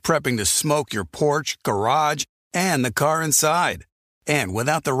empty is prepping to smoke your porch, garage, and the car inside. And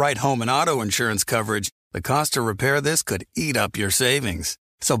without the right home and auto insurance coverage, the cost to repair this could eat up your savings.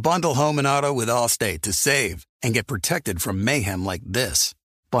 So bundle home and auto with Allstate to save and get protected from mayhem like this.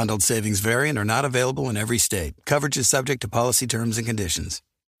 Bundled savings vary and are not available in every state. Coverage is subject to policy terms and conditions.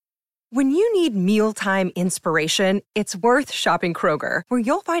 When you need mealtime inspiration, it's worth shopping Kroger, where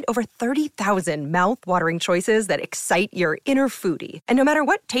you'll find over 30,000 mouth-watering choices that excite your inner foodie. And no matter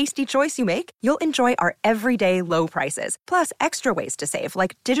what tasty choice you make, you'll enjoy our everyday low prices, plus extra ways to save,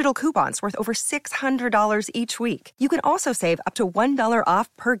 like digital coupons worth over $600 each week. You can also save up to $1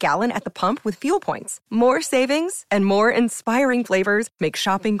 off per gallon at the pump with fuel points. More savings and more inspiring flavors make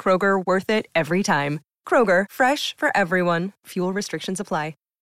shopping Kroger worth it every time. Kroger, fresh for everyone. Fuel restrictions apply.